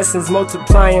my blessings,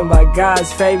 multiplying by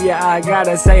God's favor. I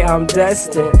gotta say I'm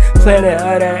destined. Planet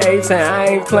of the apes and I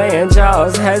ain't playing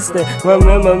Charles Heston.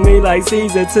 Remember me like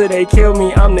Caesar till they kill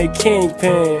me, I'm the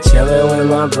kingpin. Chillin' with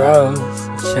my bros,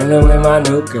 chillin' with my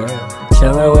new girl,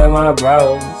 chillin' with my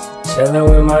bros, chillin'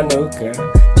 with my new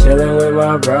girl, chillin' with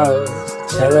my bros,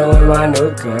 chillin' with my new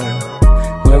girl,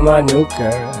 with my new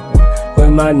girl,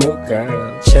 with my new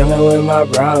girl, chillin' with my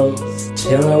bros,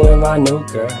 chillin' with my new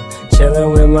girl,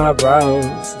 chillin' with my bros,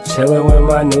 chillin' with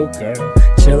my new girl,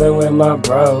 chillin' with my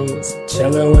bros,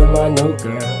 chillin' with my new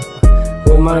girl,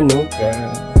 with my new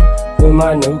girl, with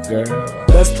my new girl.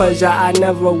 Best pleasure, I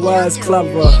never was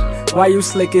clever. Why you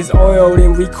slick as oil,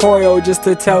 then recoil just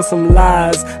to tell some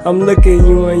lies? I'm looking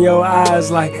you in your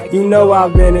eyes like, you know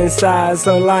I've been inside,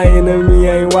 so lying to me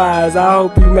ain't wise. I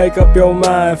hope you make up your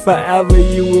mind, forever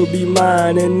you will be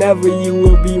mine, and never you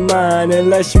will be mine,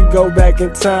 unless you go back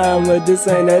in time. But this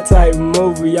ain't that type of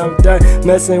movie, I'm done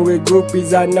messing with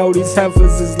groupies. I know these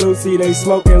heifers is loosey, they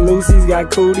smoking loosies,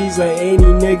 got cooties like any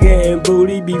nigga and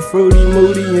booty, be fruity,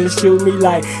 moody, and shoot me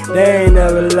like they ain't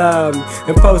never loved me,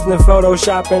 and posting and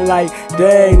photoshopping like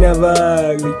they ain't never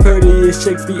ugly. Prettiest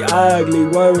chicks be ugly,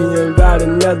 worrying about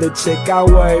another chick. I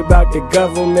worry about the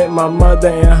government, my mother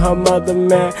and her mother,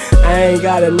 man. I ain't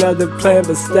got another plan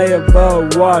but stay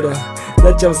above water.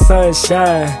 Let your sun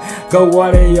shine, go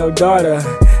water your daughter.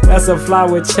 That's a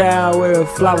flower child with a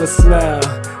flower smile.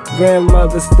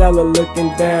 Grandmother Stella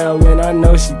looking down, man, I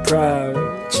know she proud.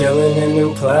 Chillin' in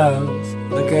them clouds,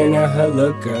 looking at her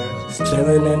lookers.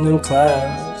 Chillin' in them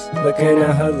clouds, looking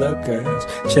at her lookers,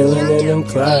 chillin' in them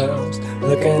clouds,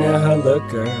 looking at her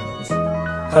lookers,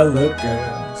 her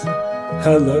lookers,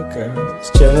 her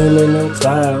lookers, chillin' in them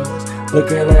clouds,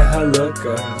 looking at her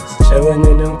lookers, chillin'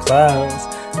 in them clouds,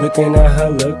 looking at her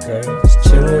lookers,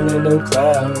 chillin' in them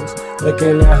clouds,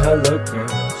 looking at her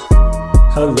lookers,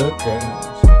 her lookers,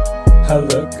 her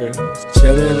lookers,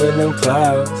 chillin' in them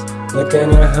clouds,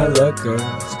 looking at her lookers,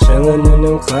 chillin' in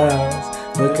them clouds,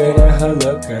 looking at her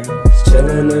lookers,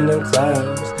 chillin' in them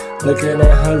clouds, looking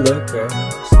at her lookers,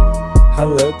 her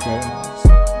lookers,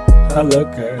 her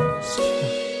lookers.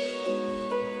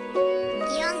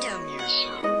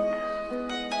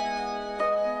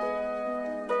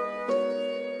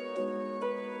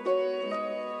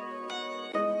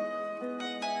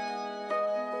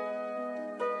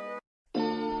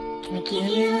 Can I give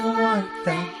you the one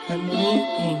that I need,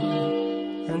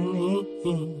 I need,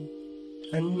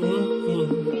 I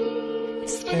need.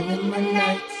 Spending my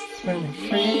nights running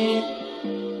free,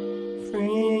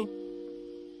 free,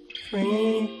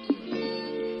 free.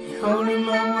 You're holding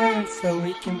my words so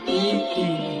we can be,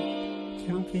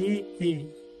 can be,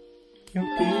 can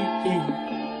be.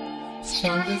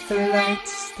 Strong as the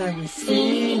lights that we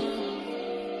see,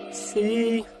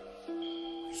 see,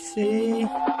 see.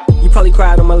 You probably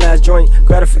cried on my last joint.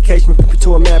 Gratification put me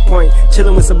to a mad point.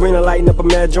 Chillin' with Sabrina, lighting up a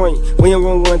mad joint. We in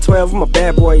room 112, I'm a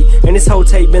bad boy. And this whole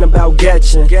tape been about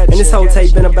Gatchin'. And this whole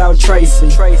tape been about Tracy.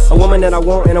 A woman that I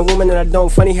want and a woman that I don't.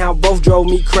 Funny how both drove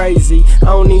me crazy. I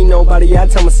don't need nobody, I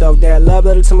tell myself that. Love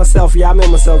better to myself, yeah, I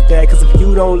meant myself that. Cause if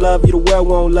you don't love you, the world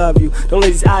won't love you. Don't let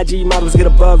these IG models get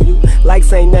above you.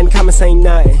 Likes ain't nothing, comments ain't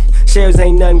nothing. Shares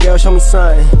ain't nothing, girl, show me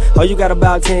something. Oh, you got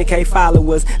about 10K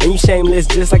followers, and you shameless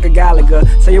just like a Gallagher.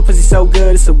 Say your pussy so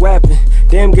good, it's a weapon.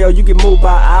 Damn, girl, you get moved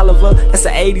by Oliver. That's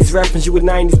an 80s reference, you a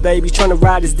 90s baby. Tryna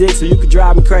ride his dick so you could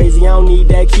drive me crazy. I don't need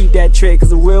that, keep that trick.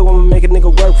 Cause a real woman make a nigga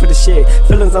work for the shit.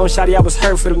 Feelings on shawty, I was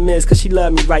hurt for the miss. Cause she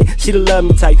loved me right, she the love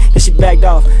me type. Then she backed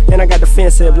off, and I got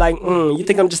defensive like, you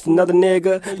think I'm just another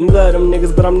nigga? You love them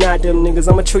niggas, but I'm not them niggas.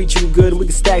 I'ma treat you good, we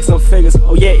can stack some figures.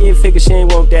 Oh yeah, it figures, she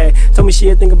ain't want that. Told me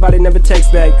she'd think about it, never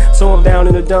text back. So I'm down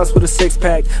in the dumps with a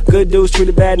 6-pack. Good dudes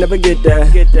treated bad, never get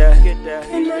that. Get that, get that.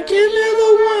 Can I give you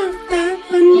the one that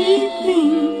I need?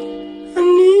 I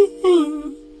need,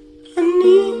 I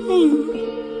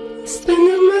need.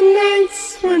 Spending my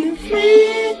nights running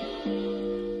free,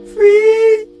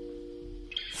 free,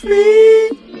 free.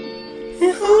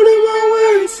 And holding my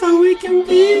words so we can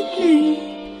be,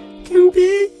 can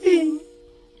be,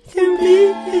 can be.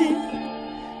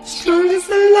 Strong as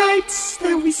the lights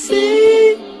that we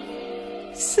see,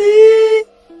 see,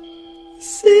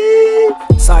 see.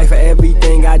 Sorry for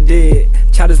everything I did.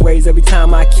 Childish ways every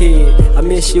time I kid. I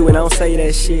miss you and I don't say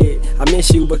that shit. I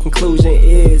miss you, but conclusion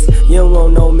is you don't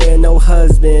want no man, no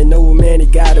husband. No man,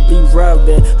 it gotta be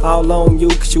rubbing all on you.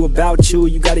 Cause you about you,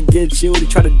 you gotta get you. They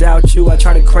try to doubt you, I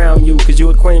try to crown you. Cause you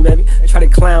a queen, baby, I try to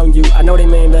clown you. I know they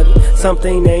mean, baby,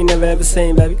 something they ain't never ever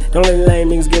seen, baby. Don't let lame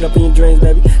niggas get up in your dreams,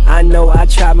 baby. I know I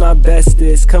tried my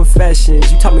bestest.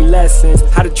 Confessions, you taught me lessons.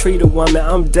 How to treat a woman,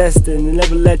 I'm destined to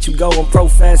never let you go, I'm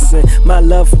professing my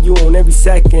love for of you on every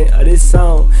second of this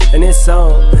song. And this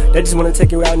song, they just wanna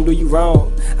take you out and do you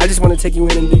wrong. I just wanna take you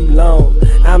in and do you long.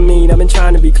 I mean, I've been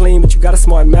trying to be clean, but you got a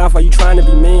smart mouth. Why you trying to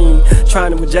be mean?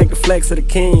 Trying to reject the flex of the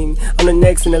king. I'm the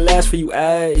next and the last for you,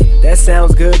 ayy. That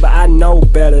sounds good, but I know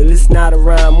better. This not a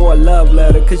rhyme or a love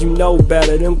letter, cause you know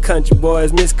better. Them country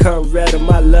boys, Miss Coretta,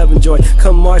 my love and joy.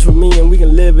 Come march with me and we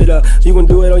can live it up. You gon'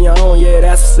 do it on your own, yeah,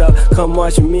 that's what's up. Come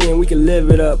march with me and we can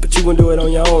live it up, but you gon' do it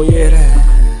on your own, yeah,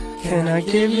 that. Can I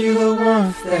give you the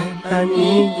warmth that I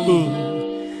need?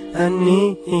 I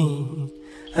need.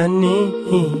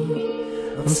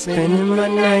 I'm spending my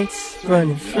nights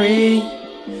running free,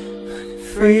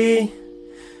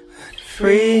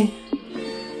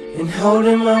 and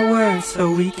holding my words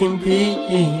so we can be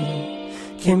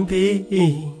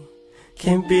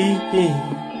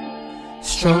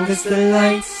strong as the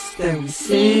lights that we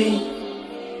see.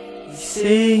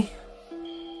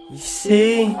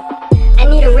 I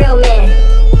need a real man.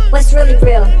 What's really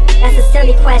real? That's a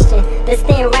silly question. To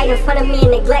stand right in front of me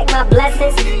and neglect my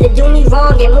blessings, to do me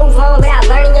wrong and move on without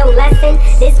learning your lesson.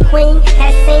 This queen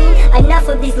has seen enough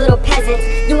of these little peasants.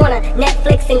 You wanna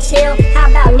Netflix and chill? How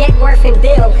about net worth and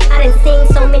bill? I done seen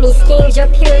so many schemes, your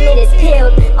pyramid is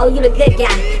peeled. Oh, you the good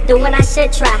guy, the one I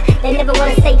should try. They never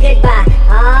wanna say goodbye.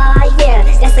 Ah, yeah,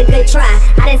 that's a good try.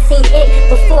 I done seen it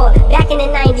before, back in the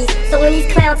 90s. So when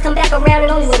these clowns come back around,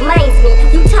 it only reminds me.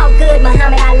 You talk good,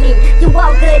 Muhammad Ali. You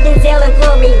walk good, Denzel and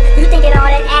Glory. You thinking all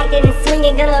that acting and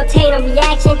swinging gonna obtain a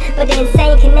reaction, but the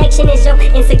insane connection is your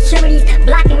insecurities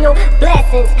blocking your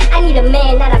blessings. I need a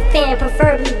man, not a fan,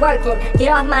 preferably working.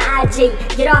 Get off my IG,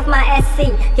 get off my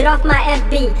SC, get off my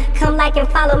FB. Come like and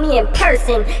follow me in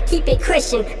person. Keep it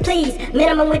Christian, please,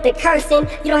 minimum with the cursing.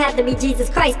 You don't have to be Jesus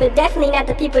Christ, but definitely not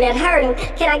the people that hurt him.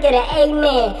 Can I get an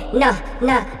amen? No.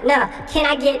 Can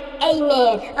I get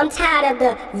amen? I'm tired of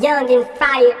the young and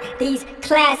fired. These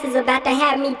classes about to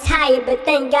have me tired, but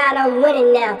thank God I'm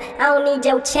winning now. I don't need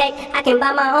your check, I can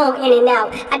buy my own in and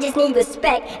out. I just need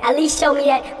respect, at least show me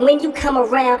that when you come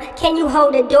around. Can you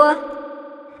hold the door?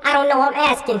 I don't know, I'm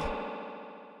asking.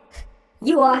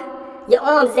 You are, your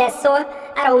arms that sore.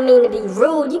 I don't mean to be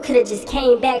rude, you could've just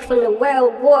came back from the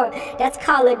World War. That's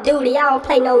Call of Duty, I don't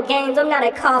play no games, I'm not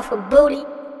a call for booty.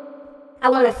 I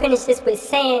wanna finish this with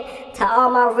saying to all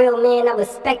my real men, I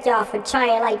respect y'all for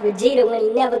trying like Vegeta when he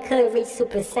never could reach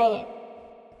Super Saiyan.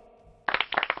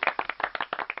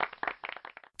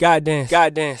 GODance.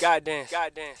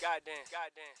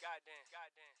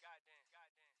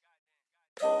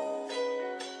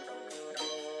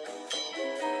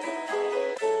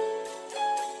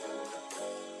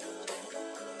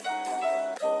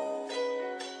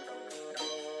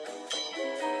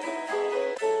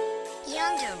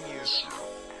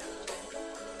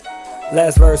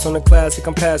 Last verse on the classic,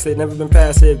 I'm past it, never been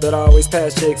passive, but I always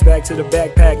pass chicks. Back to the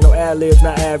backpack, no ad-libs,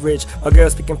 not average. My girl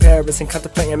speaking Paris and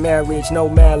contemplating marriage, no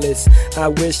malice. I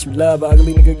wish you love,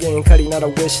 ugly nigga getting cutty, not a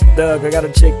wish thug. I got a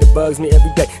chick that bugs me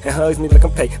every day and hugs me like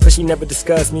I'm paid, but she never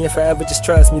discuss me and forever just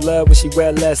trust me. Love when she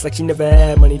wear less, like she never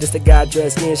had money. Just a guy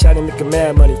dressed, me and shawty making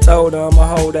mad money. Told her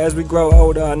I'ma hold her as we grow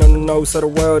older. I know the nose of the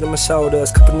world in my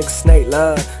shoulders. Couple niggas snake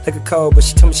love like a cold, but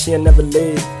she told me she'll never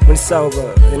leave when it's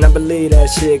over. And I believe that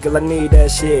shit, girl, I need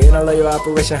that shit. And I love your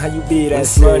operation, how you be that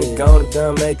shit. Money gone,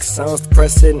 done making songs, the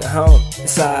press sitting at home.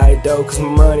 It's alright though, cause my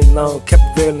money long. Kept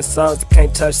it real in the songs that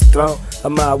can't touch the throne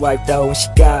of my wife though. And she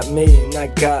got me and I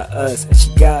got us. And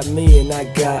she got me and I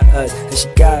got us. And she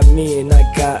got me and I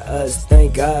got us.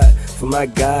 Thank God for my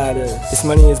goddess. This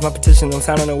money is my petition, I'm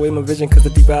signing away my vision. Cause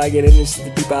the deeper I get in this, the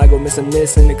deeper I go missing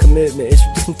the commitment. It's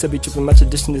tradition to be tripping, my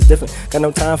tradition is different. Got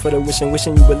no time for the wishing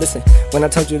you would listen when I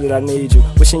told you that I need you.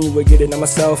 Wishing you would get it, not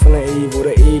myself and the evil.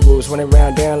 The evils running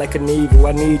round down like an evil.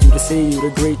 I need you to see you, to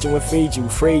greet you and feed you,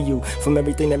 free you from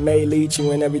everything that may lead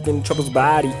you and everything that troubles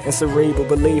body and cerebral,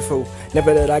 beliefful.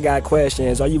 Never that I got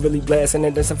questions. Are you really blessed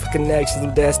and destined for connections?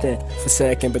 I'm destined for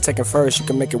second, but taking first, you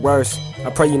can make it worse. I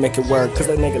pray you make it work, cause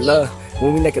that nigga love.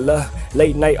 When we naked love,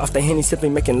 late night off the Henny simply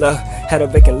making love. Had her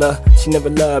vacant love, she never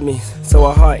loved me. So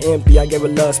her heart empty, I gave her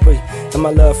love spree. And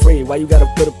my love free, why you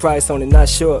gotta put a price on it, not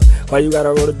sure. Why you gotta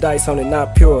roll the dice on it,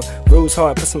 not pure. Bruise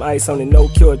hard, put some ice on it, no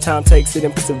cure. Time takes it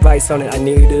and puts advice on it. I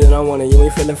need it and I want it, you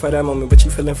ain't feeling for that moment, but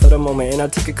you feeling for the moment. And I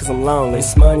took it cause I'm lonely.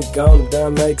 This money gone, I'm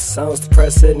done making songs, the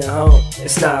press sitting at home.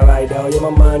 It's not right though, yeah,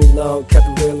 my money long. Kept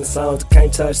it real in songs,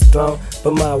 can't touch the throne.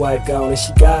 But my wife gone and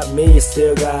she got me, and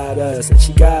still got us. And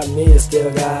she got me, and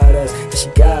still got us. She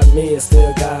got me and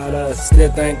still got us.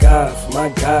 Still thank God for my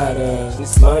goddess.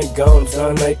 This money gone,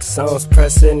 done making songs,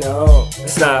 pressing on.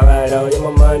 It's not right though, yeah,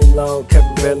 my money long.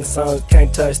 Kept it real in songs,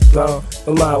 can't touch the throne.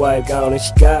 But my wife gone and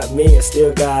she got me and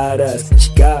still got us. And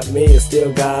she got me and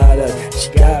still got us. She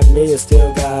got me and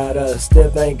still got us. Still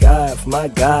thank God for my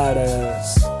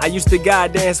goddess. I used to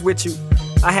God dance with you.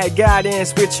 I had God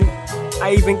dance with you.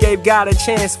 I even gave God a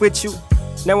chance with you.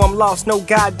 Now I'm lost, no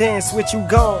God dance with you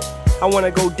gone. I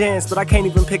wanna go dance, but I can't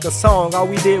even pick a song. All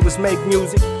we did was make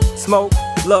music, smoke,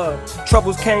 love.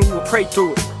 Troubles came, we would pray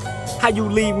through it. How you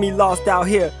leave me lost out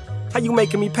here? How you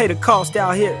making me pay the cost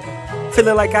out here?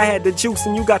 Feeling like I had the juice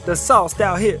and you got the sauce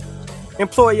out here.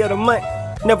 Employee of the month,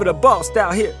 never the boss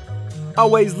out here.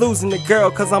 Always losing the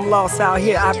girl cause I'm lost out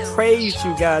here. I praised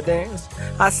you, GODance.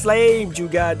 I slaved you,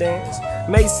 GODance.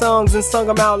 Made songs and sung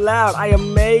them out loud. I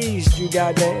amazed you,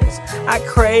 GODance. I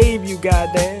crave you,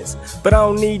 GODance. But I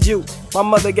don't need you. My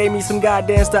mother gave me some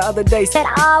GODance the other day. Said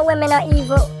all women are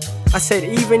evil. I said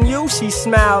even you? She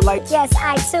smiled like, yes,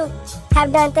 I too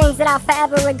have done things that I'll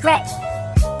forever regret.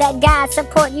 That God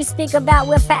support you speak about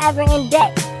will forever in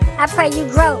debt. I pray you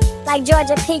grow like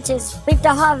Georgia peaches. Reap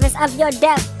the harvest of your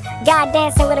death. God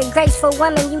dancing with a graceful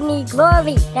woman, you need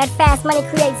glory. That fast money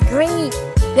creates greed.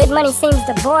 Good money seems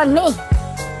to bore me.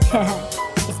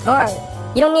 It's boring.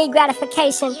 You don't need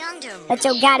gratification. Let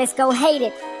your goddess go hate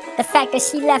it. The fact that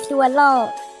she left you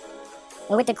alone.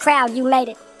 And with the crowd you made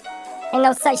it. Ain't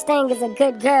no such thing as a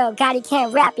good girl. Gatti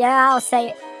Can't Rap, yeah, I'll say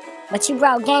it. But you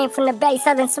brought game from the Bay,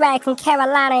 Southern swag from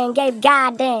Carolina, and gave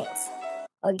GODance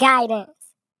or guidance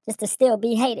just to still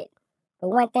be hated. But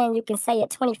one thing you can say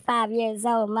at 25 years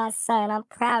old, my son, I'm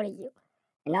proud of you.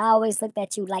 And I always looked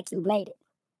at you like you made it.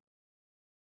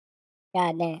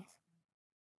 GODance.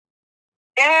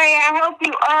 Jerry, I hope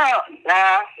you up.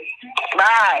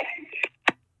 Bye.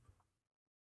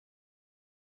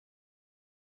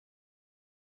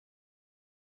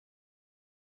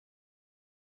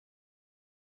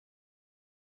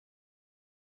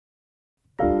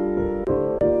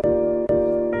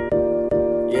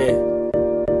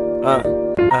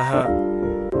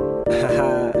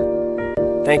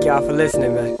 Thank y'all for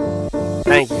listening, man.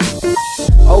 Thank you.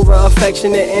 Over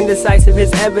affectionate, indecisive,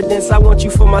 his evidence. I want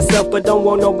you for myself, but don't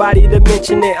want nobody to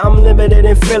mention it. I'm limited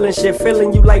in feeling shit,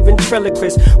 feeling you like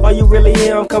ventriloquist. While you really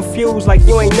here, I'm confused, like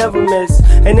you ain't never miss.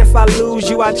 And if I lose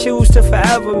you, I choose to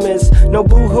forever miss. No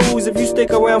boo-hoos if you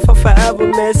stick around for forever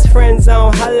miss. Friends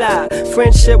on holla,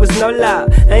 friendship was no lie.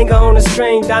 Anger on the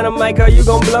string, dynamite, girl, you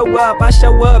gon' blow up. I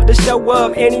show up to show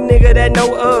up, any nigga that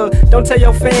know don't tell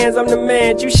your fans I'm the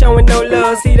man, you showing no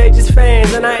love. See, they just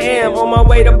fans, and I am on my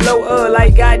way to blow up.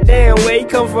 Like goddamn, where he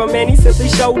come from, man, he simply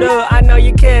showed up. I know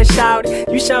you cash out,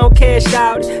 you shown cash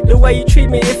out. The way you treat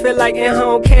me, it feel like in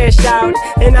home cash out.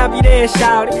 And I be there,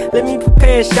 shout it, let me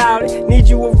prepare, shout it. Need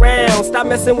you around, stop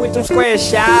messing with them square,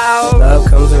 shout. Love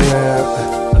comes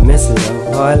around, I miss it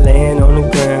though. Heart laying on the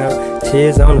ground,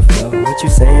 tears on the floor. What you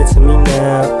saying to me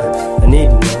now? I need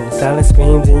to know. Silent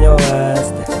screams in your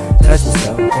eyes that touch me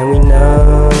so. And we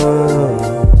know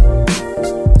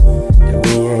that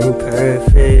we ain't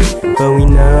perfect, but we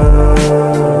know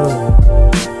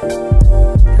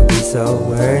that we so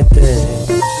worth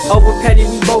it. Over petty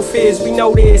we both is, we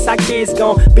know this. Our kids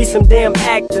gon' be some damn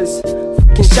actors.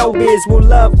 Fucking showbiz will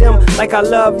love them like I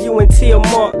love you until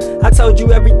more. I told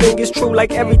you everything is true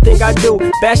like everything I do.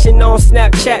 Bashing on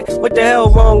Snapchat, what the hell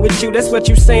wrong with you? That's what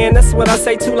you saying, that's what I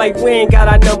say too. Like we ain't got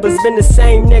our numbers, been the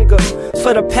same nigga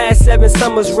for the past 7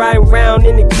 summers. Riding round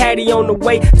in the caddy on the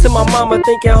way to my mama,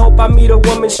 thinking hope I meet a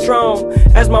woman strong.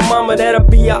 As my mama, that'll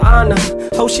be your honor.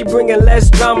 Hope she bringing less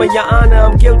drama, your honor.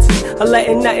 I'm guilty of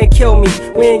letting nothing kill me.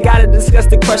 We ain't gotta discuss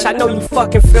the crush, I know you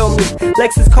fucking feel me.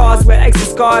 Lexus cars with extra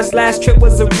scars, last trip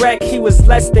was a wreck. He was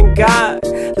less than God,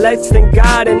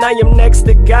 and I am next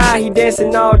to God. He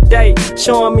dancing all day,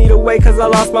 showing me the way, cause I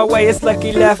lost my way. It's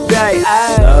lucky left day.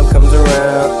 Love comes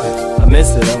around, I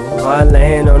miss it all. Heart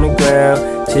laying on the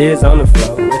ground, tears on the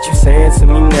floor. What you saying to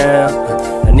me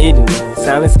now? I need to know.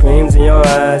 Silent screams in your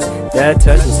eyes that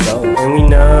touch me so. And we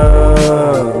know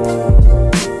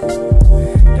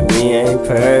that we ain't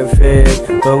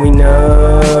perfect, but we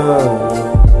know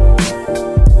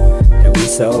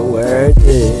so worth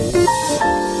it.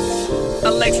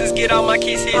 Alexis, get all my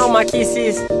kisses. All my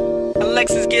kisses.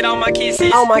 Alexis, get all my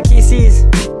kisses. All my kisses.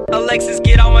 Alexis,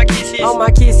 get all my kisses. All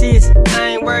my kisses. I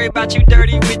ain't worried about you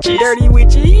dirty witches. Dirty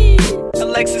witches.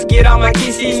 Alexis, get all my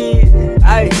kisses.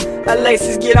 Ay,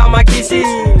 Alexis, get all my kisses.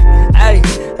 Ay,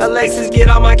 Alexis, get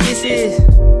all my kisses.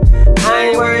 I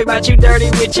ain't worried about you dirty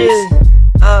witches.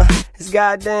 It's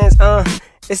GODance,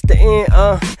 It's the end,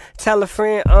 tell a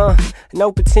friend,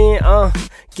 no pretend,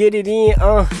 get it in,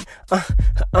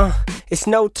 it's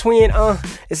no twin,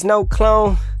 it's no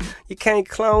clone. You can't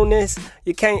clone this,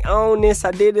 you can't own this.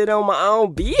 I did it on my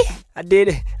own, B. I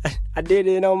did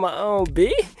it on my own,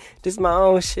 B. This my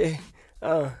own shit.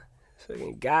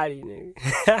 Fucking Gotti,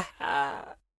 nigga.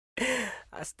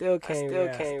 I still can't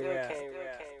rap.